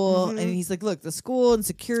school, and he's like, "Look, the school and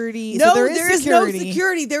security. No, so there is security. no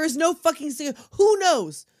security. There is no fucking security. Who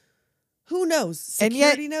knows? Who knows? And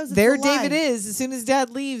yet, Security knows. It's there a lie. David is. As soon as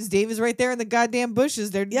Dad leaves, Dave is right there in the goddamn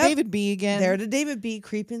bushes. There Yep. David be again. There to David be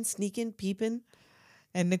creeping, sneaking, peeping.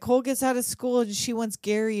 And Nicole gets out of school, and she wants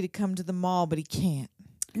Gary to come to the mall, but he can't.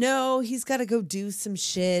 No, he's got to go do some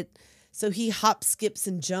shit. So he hop, skips,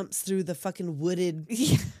 and jumps through the fucking wooded.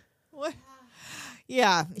 What?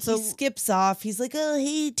 Yeah. So He skips off. He's like, "Oh,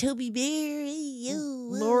 hey, Toby Bear, hey, yo."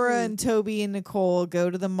 Laura and Toby and Nicole go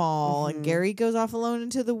to the mall, and Gary goes off alone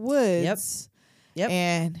into the woods. Yep.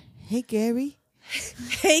 And hey, Gary.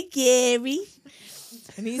 Hey, Gary.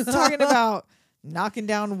 And he's talking about knocking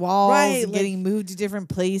down walls Right, and like, getting moved to different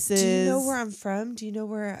places. Do you know where I'm from? Do you know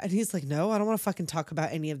where? And he's like, "No, I don't want to fucking talk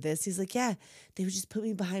about any of this." He's like, "Yeah, they would just put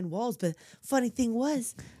me behind walls. But funny thing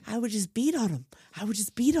was, I would just beat on them.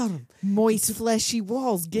 Moist, fleshy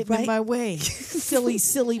walls getting in Right. my way.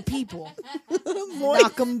 silly people.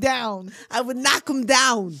 Knock them down. I would knock them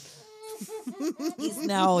down." He's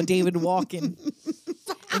now David walking.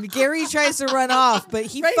 And Gary tries to run off, but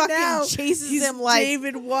he Right fucking now, chases he's him like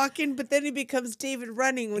David walking, but then he becomes David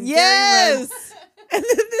running when Gary yes. runs. And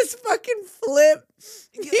then this fucking flip.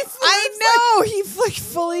 I know he like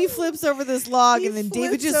fully flips over this log, He and then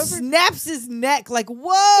David flips just over- snaps his neck like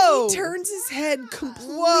whoa. He turns his head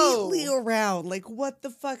completely around. Like, what the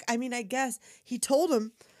fuck? I mean, I guess he told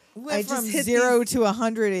him. Went I just from hit 0 to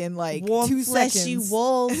 100 in like warm 2 fleshy seconds.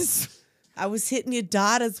 walls. I was hitting your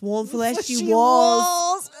daughter's warm fleshy Fleshy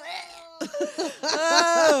walls.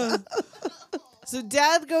 Oh. So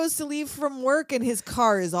Dad goes to leave from work, and his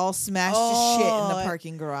car is all smashed to shit in the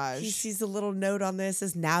parking garage. He sees a little note on this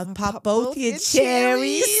says, now pop pop both both your your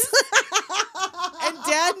cherries. And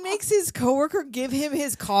Dad makes his coworker give him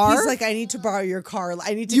his car. He's like, I need to borrow your car.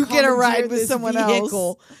 I need to You get a commandeer ride with this someone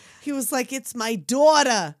vehicle. He was like, it's my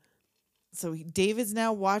daughter. So David's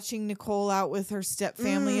now watching Nicole out with her step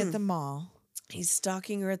family at the mall. He's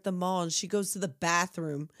stalking her at the mall, and she goes to the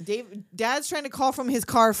bathroom. Dad's trying to call from his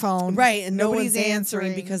car phone. Right, and nobody's nobody's answering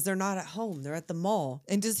answering because they're not at home. They're at the mall.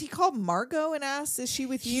 And does he call Margot and asks, is she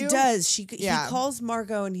with you? He does. He Yeah. calls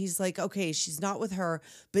Margot, and he's like, okay, she's not with her,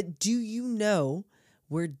 but do you know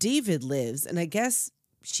where David lives? And I guess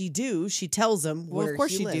she do. She tells him Well, where of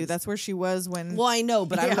course he she lives. do. That's where she was when... Well, I know,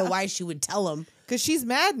 but I don't Yeah. know why she would tell him. Because she's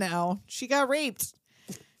mad now. She got raped.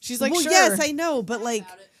 She's like, well, sure. yes, I know, but like,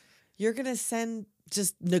 you're going to send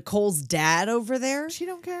just Nicole's dad over there? She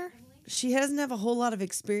don't care. She doesn't have a whole lot of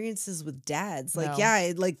experiences with dads. Like, No.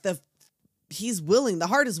 yeah, like he's willing. The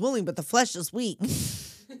heart is willing, but the flesh is weak.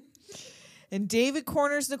 And David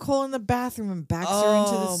corners Nicole in the bathroom and backs her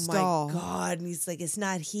into the stall. Oh my God. And he's like, it's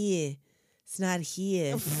not here. It's not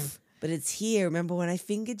here. But it's here. Remember when I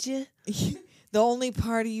fingered you? The only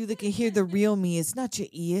part of you that can hear the real me is not your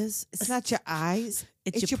ears. It's not your eyes.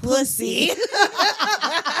 It's your pussy.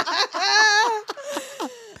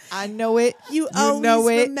 I know it. You know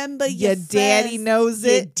always it. remember Your your daddy first- knows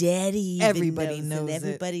Your it. daddy even Everybody knows it.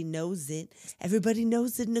 Everybody knows it. Everybody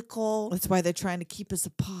knows it, Nicole. That's why they're trying to keep us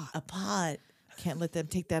apart. Apart. Can't let them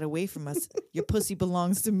take that away from us. Your pussy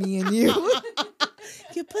belongs to me and you.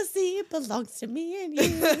 Your pussy belongs to me and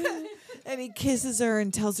you. And he kisses her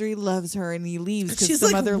and tells her he loves her, and he leaves because She's,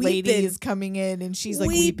 some like, other lady weeping. is coming in, and she's like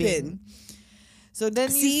weeping. So then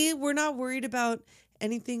See, we're not worried about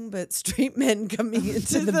anything but straight men coming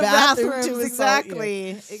into to the bathroom to assault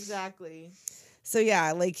you. Exactly. So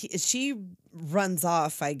yeah, like she runs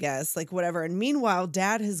off, I guess, like whatever. And meanwhile,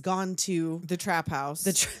 Dad has gone to The trap house.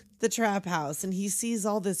 the trap house, and he sees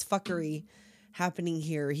all this fuckery happening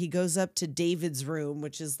here. He goes up to David's room,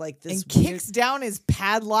 which is like this and kicks down his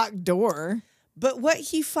padlocked door. But what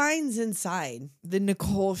he finds inside, The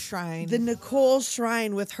Nicole shrine. the Nicole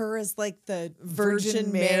shrine with her as like the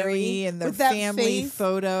Virgin Mary and their with that family face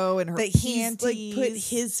photo and her that he's panties. like put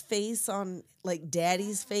his face on like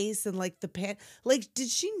Daddy's face and like the pant. Like, did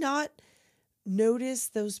she not notice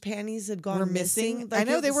those panties had gone were missing. Like, I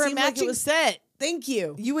know it they were a seemed like it matching was- set. Thank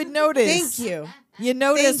you. You would notice. Thank you. You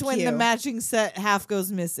notice Thank when the you. matching set half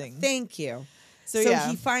goes missing. Thank you. So, So yeah.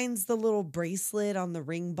 he finds the little bracelet on the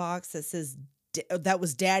ring box that says that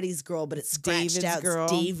was Daddy's girl, but it's scratched David's out. girl.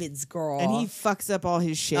 It's David's girl. And he fucks up all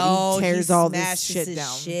his shit. oh, he tears he all this smashes shit his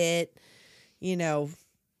down. shit. You know,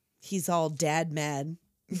 he's all dad mad.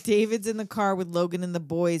 David's in the car with Logan and the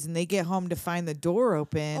boys, and they get home to find the door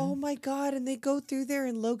open. Oh my God. And they go through there,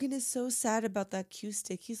 and Logan is so sad about that cue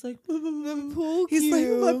stick. He's like, pool he's like,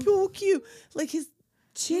 cue. my pool cue. Like his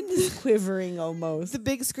chin is quivering almost. The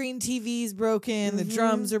big screen TV's broken. The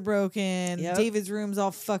drums are broken. Yep. David's room's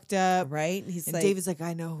all fucked up. Right? And he's And like, David's like,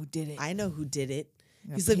 I know who did it. I know who did it.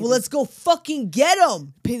 Yeah, He's like, pay well, this- let's go fucking get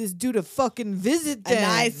him. Pay this dude a fucking visit then. An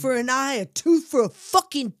eye for an eye, a tooth for a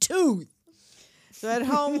fucking tooth. So at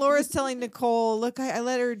home, Laura's telling Nicole, look, I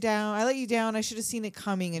let her down. I let you down. I should have seen it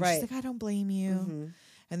coming. And Right. she's like, I don't blame you.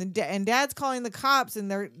 And then and Dad's calling the cops, and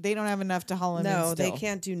they don't have enough to haul him in No, they still.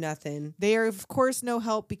 can't do nothing. They are, of course, no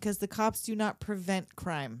help because the cops do not prevent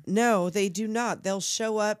crime. No, they do not. They'll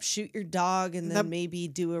show up, shoot your dog, and then maybe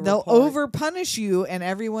do a They'll report. over punish you and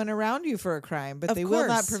everyone around you for a crime, but Of they will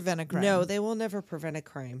not course. prevent a crime. No, they will never prevent a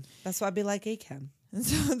crime. That's why I be like ACAM. And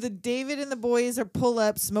so the David and the boys are pull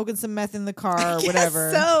up, smoking some meth in the car or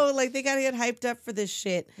whatever. So, like, they gotta get hyped up for this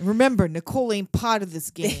shit. Remember, Nicole ain't part of this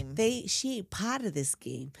game. She ain't part of this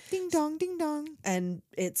game. Ding dong, ding dong. And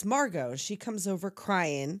it's Margot. She comes over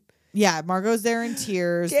crying. Yeah, Margot's there in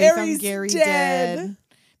tears. They Gary's found Gary dead. dead,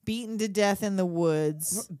 beaten to death in the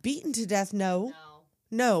woods. Beaten to death? No.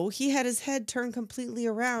 No, he had his head turned completely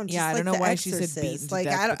around. Yeah, I just don't like know The why she said Exorcist. beaten to like,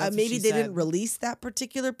 death, I but don't, that's what maybe she they said. didn't release that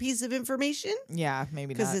particular piece of information Yeah,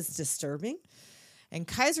 maybe because not. it's disturbing. And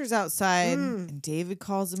Kaiser's outside, and David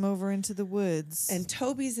calls him over into the woods. And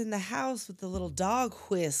Toby's in the house with the little dog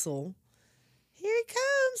whistle. Here he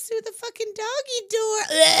comes through the fucking doggy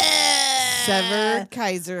door. Severed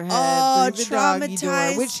Kaiser head through the doggy door.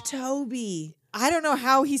 Traumatized Which Toby. I don't know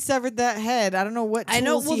how he severed that head. I don't know what tools I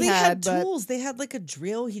know. Well, he they had but tools. They had like a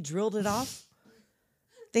drill. He drilled it off.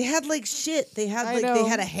 They had like shit. They had I like they know.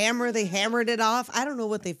 had a hammer. They hammered it off. I don't know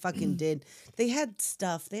what they fucking did. They had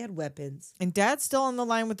stuff. They had weapons. And Dad's still on the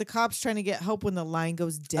line with the cops trying to get help when the line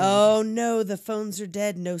goes dead. Oh no, the phones are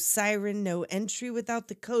dead. No siren. No entry without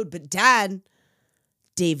the code. But Dad,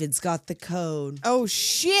 David's got the code. Oh,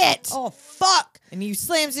 shit. Oh fuck. And he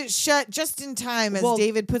slams it shut just in time as Well-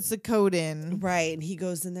 David puts the code in. Right, and he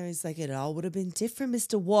goes in there. He's like, "It all would have been different,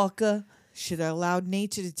 Mr. Walker. Should have allowed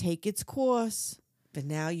nature to take its course. But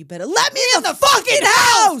now you better let me in the fucking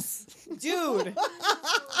house." Dude.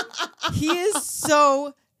 He is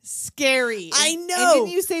so scary. I And know. didn't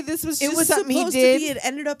you say this was It just was something supposed he did? to be. It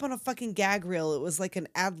ended up on a fucking gag reel. It was like an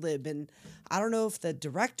ad lib, and I don't know if the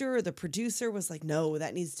director or the producer was like, "No,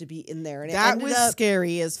 that needs to be in there." And it That ended was up,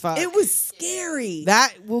 scary as fuck. It was scary.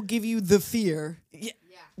 That will give you the fear.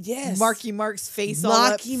 Yes, Marky Mark's face all up,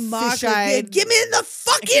 Marky Mark. fish-eyed. Get me in the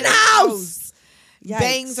fucking house. Yikes.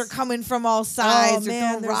 Bangs are coming from all sides. Oh They're man,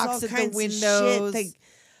 throwing there's all rocks at the kinds windows. of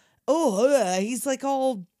shit. He's like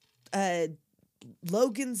all.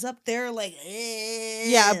 Logan's up there like,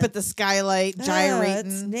 Yeah, up at the skylight,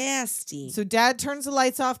 gyrating. It's nasty. So Dad turns the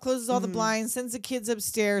lights off, closes all the blinds, sends the kids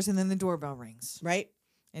upstairs, and then the doorbell rings. Right?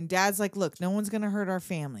 And Dad's like, "Look, no one's gonna hurt our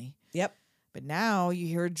family." Yep. But now you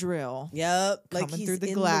hear a drill, Yep. Like Coming he's through the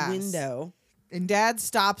in glass. the window. and Dad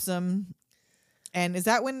stops him. And is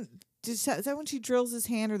that when? Is that when she drills his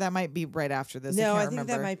hand, or that might be right after this? No, I can't think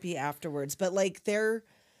remember. that might be afterwards. But like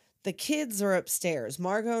the kids are upstairs.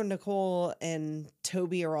 Margot, Nicole, and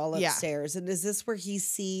Toby are all Yeah. upstairs. And is this where he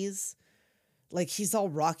sees, like he's all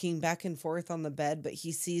rocking back and forth on the bed, but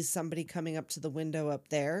he sees somebody coming up to the window up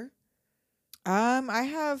there? I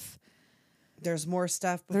have. There's more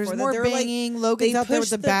stuff before There's that. more They're like, banging. Logan's they out there with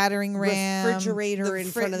pushed the the battering ram, refrigerator in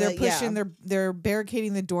front of they're the- yeah. pushing. They're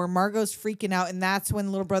barricading the door. Margot's freaking out, and that's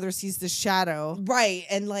when little brother sees the shadow. right,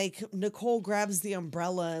 and like Nicole grabs the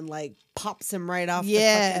umbrella and like pops him right off the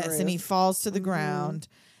Yes, fucking and he roof. falls to the ground.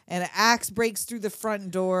 And an axe breaks through the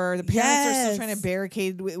front door. The parents are still trying to Yes.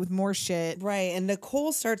 barricade with more shit. Right, and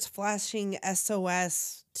Nicole starts flashing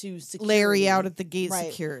SOS to security. Larry out at the gate Right.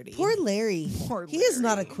 security. Poor Larry. Poor He is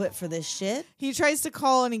not Larry. equipped for this shit. He tries to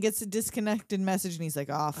call and he gets a disconnected message and he's like,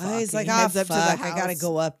 "Oh fuck!" He's And like, he "Ah, heads fuck, up to the I gotta house.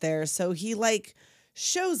 go up there." So he like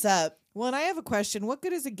shows up. Well, and I have a question: what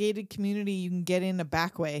good is a gated community you can get in a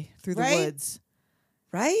back way through the Right? woods?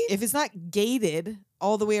 Right? If it's not gated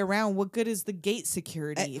all the way around, what good is the gate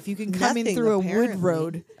security? If you can come in Nothing, through a wood apparently.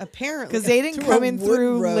 road, Apparently. because they didn't Through come a in wood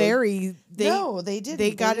through road. Larry. No, they didn't.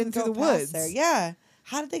 They got didn't in through go the past woods. There. Yeah.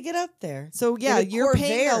 How did they get up there? So yeah, In a you're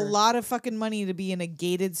paying a Corvair. lot of fucking money to be in a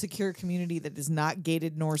gated, secure community that is not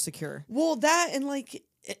gated nor secure. Well, that and like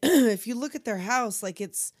if you look at their house, like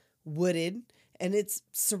it's wooded and it's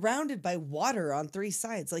surrounded by water on three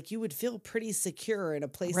sides. Like you would feel pretty secure in a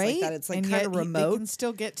place Right? like that. It's like And kind yet of They remote. can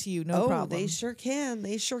still get to you, no problem. They sure can.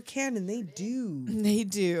 They sure can, and they do. They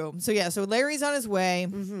do. So yeah, so Larry's on his way,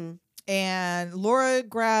 Mm-hmm. and Laura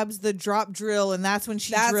grabs the drop drill, and that's when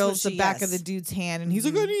she That's drills when the she- back yes. of the dude's hand, and he's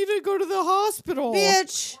like, "I need to go to the hospital."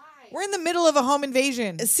 Bitch. We're in the middle of a home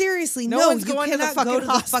invasion. Seriously, No no, one's you going to the cannot fucking go to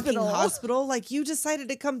the fucking hospital. hospital. Like you decided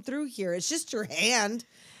to come through here. It's just your hand.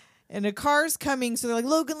 And a car's coming, so they're like,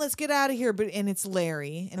 "Logan, let's get out of here." And it's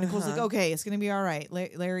Larry, and Nicole's like, "Okay, it's gonna be all right.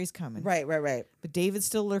 Larry's coming." Right. But David's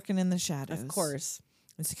still lurking in the shadows. Of course.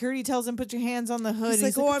 And security tells him, "Put your hands on the hood." He's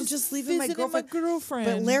And like, "Oh, I'm just leaving my visiting girlfriend."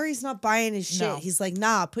 But Larry's not buying his shit. No. He's like,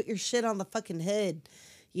 "Nah, put your shit on the fucking hood.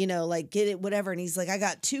 You know, like get it, whatever." And he's like, "I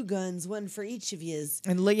got 2 guns, one for each of yous."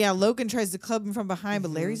 And yeah, Logan tries to club him from behind,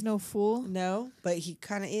 but Larry's no fool. No, but he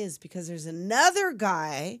kind of is because there's another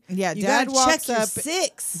guy. Yeah, you Dad gotta walks check your up.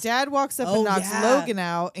 6. Dad walks up Oh, and knocks yeah. Logan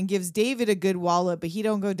out and gives David a good wallop, but he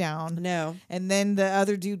don't go down. No. And then the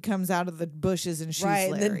other dude comes out of the bushes and shoots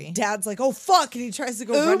Right, and Larry. then Dad's like, "Oh fuck!" and he tries to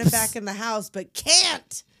go running Oops. back in the house, but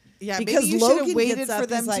can't. Yeah, because maybe you should have Logan waited gets for up,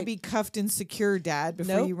 them he's to like- be cuffed and secure, Dad,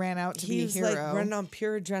 before Nope. you ran out to be a He's hero. like running on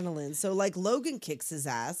pure adrenaline. So like Logan kicks his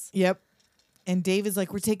ass. Yep. And David's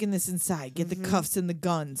like, "We're taking this inside. Get Mm-hmm. the cuffs and the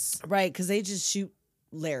guns." Right, because they just shoot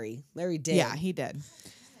Larry. Larry dead. Yeah, he did.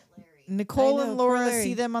 Nicole I know, and poor Laura Larry.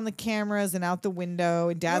 see them on the cameras and out the window,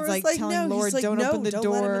 and Dad's Laura's like telling no. Laura, He's like, "Don't no, open the don't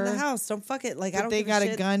door." let him in the house. Don't fuck it. Like I But don't. they give got a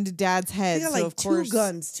shit. gun to Dad's head, got, so like, of 2 course,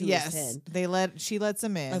 guns to his yes, head. she lets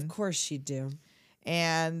him in, Of course she do.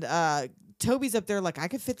 and Toby's up there like, I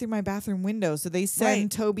could fit through my bathroom window. So they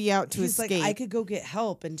send Toby out to escape. He's like, I could go get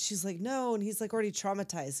help. And she's like, no. And he's like already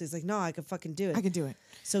traumatized. So he's like, no, I could fucking do it. I could do it.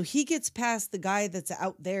 So he gets past the guy that's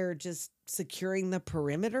out there just securing the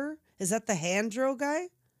perimeter. Is that the hand drill guy?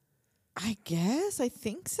 I guess. I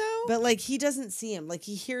think so. But like he doesn't see him. Like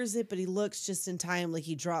he hears it, but he looks just in time. Like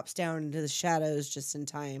he drops down into the shadows just in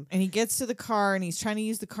time. And he gets to the car and he's trying to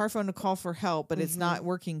use the car phone to call for help, but it's not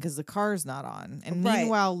working because the car's not on. And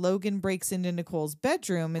meanwhile, Logan breaks into Nicole's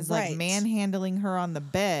bedroom, is like manhandling her on the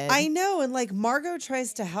bed. I know. And like Margot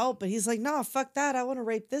tries to help, but he's like, no, fuck that. I want to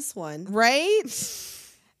rape this one. Right?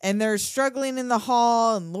 And they're struggling in the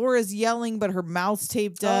hall, and Laura's yelling, but her mouth's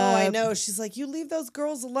taped up. Oh, I know. She's like, you leave those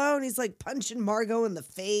girls alone. He's like punching Margot in the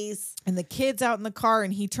face. And the kid's out in the car,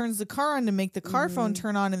 and he turns the car on to make the car phone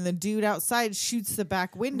turn on, and the dude outside shoots the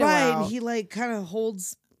back window out. And he like kind of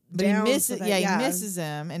holds But down. he misses, so that, he misses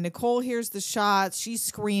him. And Nicole hears the shots. She's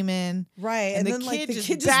screaming. Right. And, then the like kid the just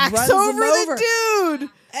kid just backs runs over him over. the dude.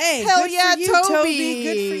 Hey, hell good yeah, for you, Toby.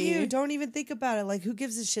 Good for you. Don't even think about it. Like, who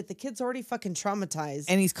gives a shit? The kid's already fucking traumatized.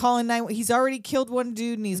 And he's calling 911. He's already killed one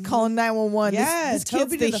dude, and he's calling 911. Yeah, this Toby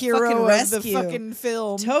kid's to the the hero fucking of rescue. the fucking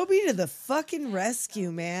film. Toby to the fucking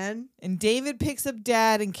rescue, man. And David picks up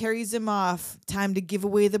Dad and carries him off. Time to give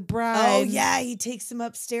away the bride. Oh, yeah. He takes him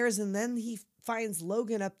upstairs, and then he finds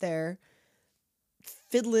Logan up there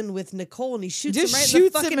fiddling with Nicole, and he shoots him right in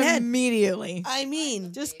the fucking head. Immediately. I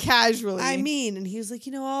mean, just casually. And he was like,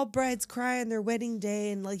 all brides cry on their wedding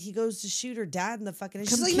day, and like he goes to shoot her dad in the fucking head.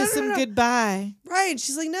 Come She's like, kiss him goodbye. Right.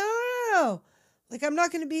 She's like, no. Like, I'm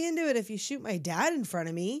not going to be into it if you shoot my dad in front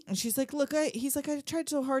of me. And she's like, look, he's like, I tried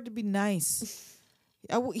so hard to be nice.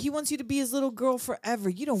 He wants you to be his little girl forever.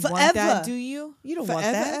 You don't want that, do you? You don't forever,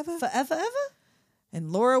 want that. Ever? Forever, ever?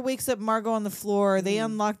 And Laura wakes up Margot on the floor. They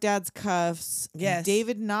unlock Dad's cuffs. Yes.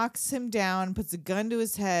 David knocks him down, puts a gun to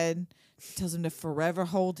his head, tells him to forever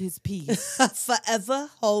hold his peace. Forever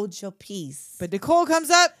hold your peace. But Nicole comes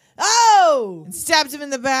up. Oh! And stabs him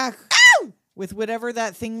in the back. Ow! With whatever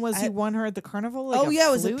that thing was he won her at the carnival. Like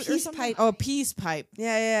it was a flute or peace something? pipe. Oh, a peace pipe.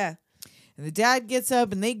 Yeah. And the dad gets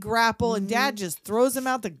up and they grapple, and Dad just throws him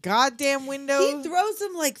out the goddamn window. He throws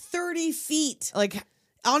him like 30 feet. Like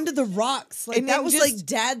onto the rocks. Like, and that was just like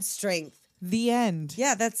Dad's strength. The end.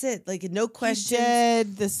 Yeah, that's it. Like, no questions. He's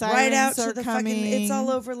dead. The sirens right out are to the coming. fucking, it's all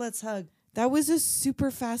over. Let's hug. That was a super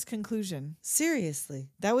fast conclusion. Seriously.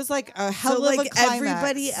 That was like a hell so, of like, a climax.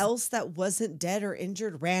 everybody else that wasn't dead or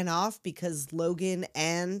injured ran off because Logan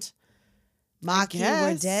and Maki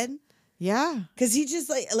were dead. Yeah. Because he just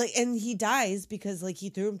like, and he dies because like he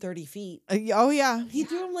threw him 30 feet. Oh, yeah. He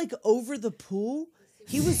threw him like over the pool.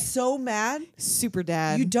 He was so mad. Super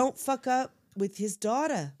dad. You don't fuck up with his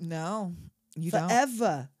daughter. No. You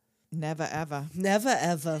Forever. don't. Never, ever. Never,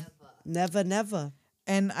 ever. Never, never.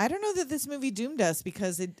 And I don't know that this movie doomed us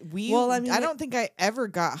because I don't think I ever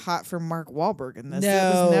got hot for Mark Wahlberg in this. No,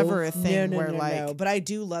 it was never a thing where no. But I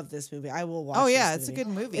do love this movie. I will watch. Oh yeah, this it's a movie.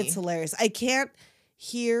 good movie. It's hilarious. I can't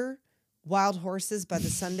hear Wild Horses by the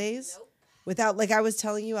Sundays without, like I was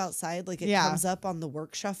telling you outside, like it comes up on the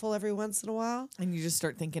work shuffle every once in a while, and you just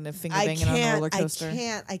start thinking of finger banging on a roller coaster.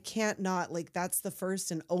 I can't not, like, that's the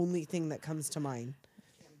first and only thing that comes to mind.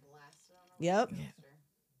 Yep. Yeah.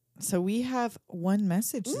 So we have one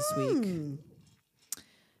message this week.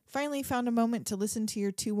 Finally found a moment to listen to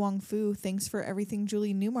your Tu Wong Fu Thanks for Everything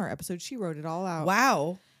Julie Newmar episode. She wrote it all out.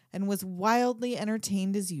 Wow. And was wildly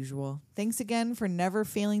entertained as usual. Thanks again for never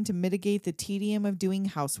failing to mitigate the tedium of doing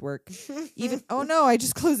housework. Even I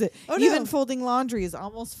just closed it. Even folding laundry is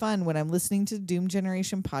almost fun when I'm listening to Doom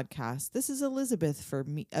Generation podcast. This is Elizabeth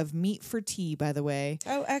of Meat for Tea, by the way.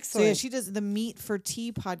 Oh, excellent. So yeah, she does the Meat for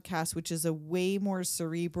Tea podcast, which is a way more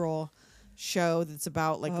cerebral show that's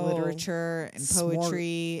about like literature and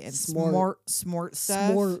poetry and smart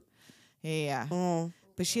stuff. Smart. Yeah. Oh.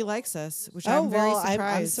 But she likes us, which I'm very surprised.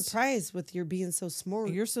 I'm surprised with your being so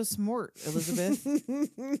smart. You're so smart, Elizabeth.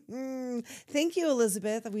 Thank you,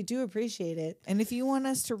 Elizabeth. We do appreciate it. And if you want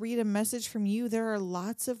us to read a message from you, there are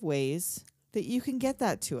lots of ways that you can get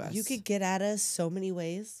that to us. You could get at us so many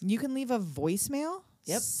ways. You can leave a voicemail.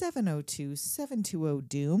 Yep.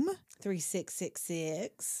 702-720-DOOM.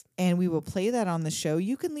 3666. And we will play that on the show.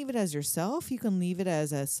 You can leave it as yourself. You can leave it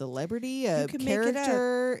as a celebrity, a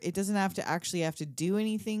character. It doesn't have to do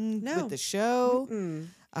anything with the show.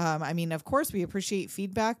 I mean, of course, we appreciate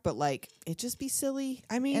feedback, but like, it just be silly.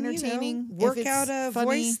 I mean, entertaining. Work out a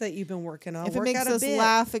voice that you've been working on. If it makes us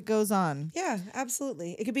laugh, it goes on. Yeah,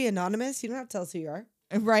 absolutely. It could be anonymous. You don't have to tell us who you are.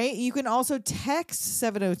 Right? You can also text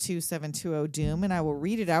 702-720-DOOM, and I will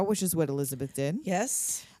read it out, which is what Elizabeth did.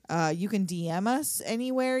 Yes. You can DM us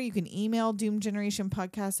anywhere. You can email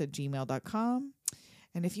doomgenerationpodcast@gmail.com.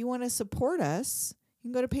 And if you want to support us,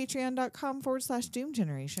 you can go to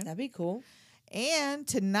patreon.com/doomgeneration. That'd be cool. And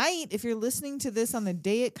tonight, if you're listening to this on the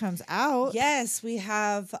day it comes out, Yes, we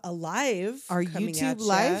have a live. our coming YouTube at ya.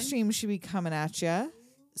 live stream should be coming at you.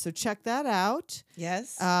 So check that out.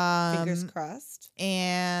 Yes. Um, Fingers crossed.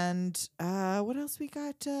 And what else we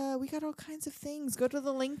got? We got all kinds of things. Go to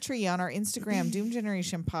the link tree on our Instagram, Doom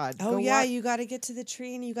Generation Pod. Oh, Go yeah. You got to get to the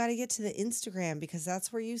tree and you got to get to the Instagram because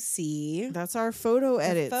that's where you see That's our photo the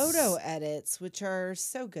edits. photo edits, which are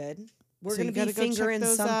so good. We're So going you to gotta be go check fingering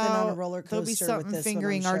those something out. on a roller coaster There'll be something with this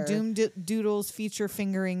fingering one, I'm our sure. Doom Doodles feature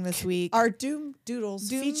fingering this week. Our Doom Doodles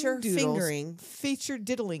Doom feature Doodles fingering. feature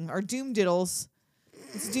diddling. Our Doom Diddles.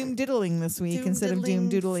 It's Doom diddling this week Doom instead of Doom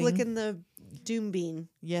doodling. Flicking the Doom bean.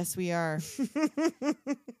 Yes, we are.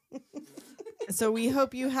 So we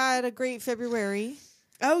hope you had a great February.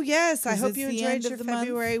 Oh, yes. I 'Cause hope it's you the enjoyed end your of the month.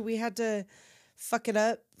 February. We had to fuck it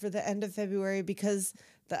up for the end of February because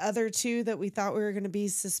the other two that we thought we were going to be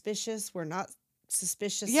suspicious were not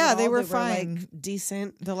suspicious. Yeah, at they all. were Like, fine.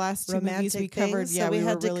 decent The last two romantic movies we covered, things. yeah, so we were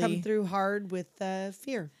had to really. come through hard with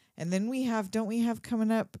fear. And then don't we have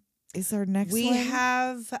coming up? Is our next We one?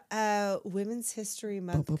 have Women's History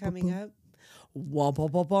Month Bum, bum, coming bum. up. Womp,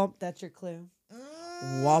 womp, womp, womp. That's your clue.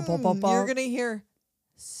 Womp, womp, womp, You're womp. gonna hear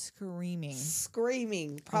screaming.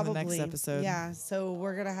 Screaming, probably. next episode. Yeah, so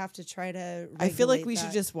we're going to have to try to I feel like regulate we should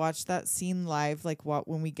that. just watch that scene live. Like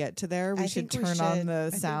when we get to there, we I should think we turn on should. I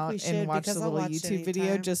the think sound we and should, watch the because I'll little watch it YouTube video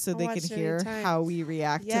anytime. just so I'll they watch can it hear anytime. how we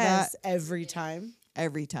react Yes, to that every time.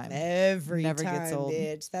 every time. Every Never time, gets old.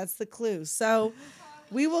 bitch. That's the clue. So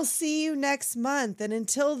we will see you next month. And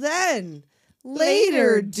until then,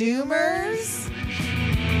 Later, Doomers.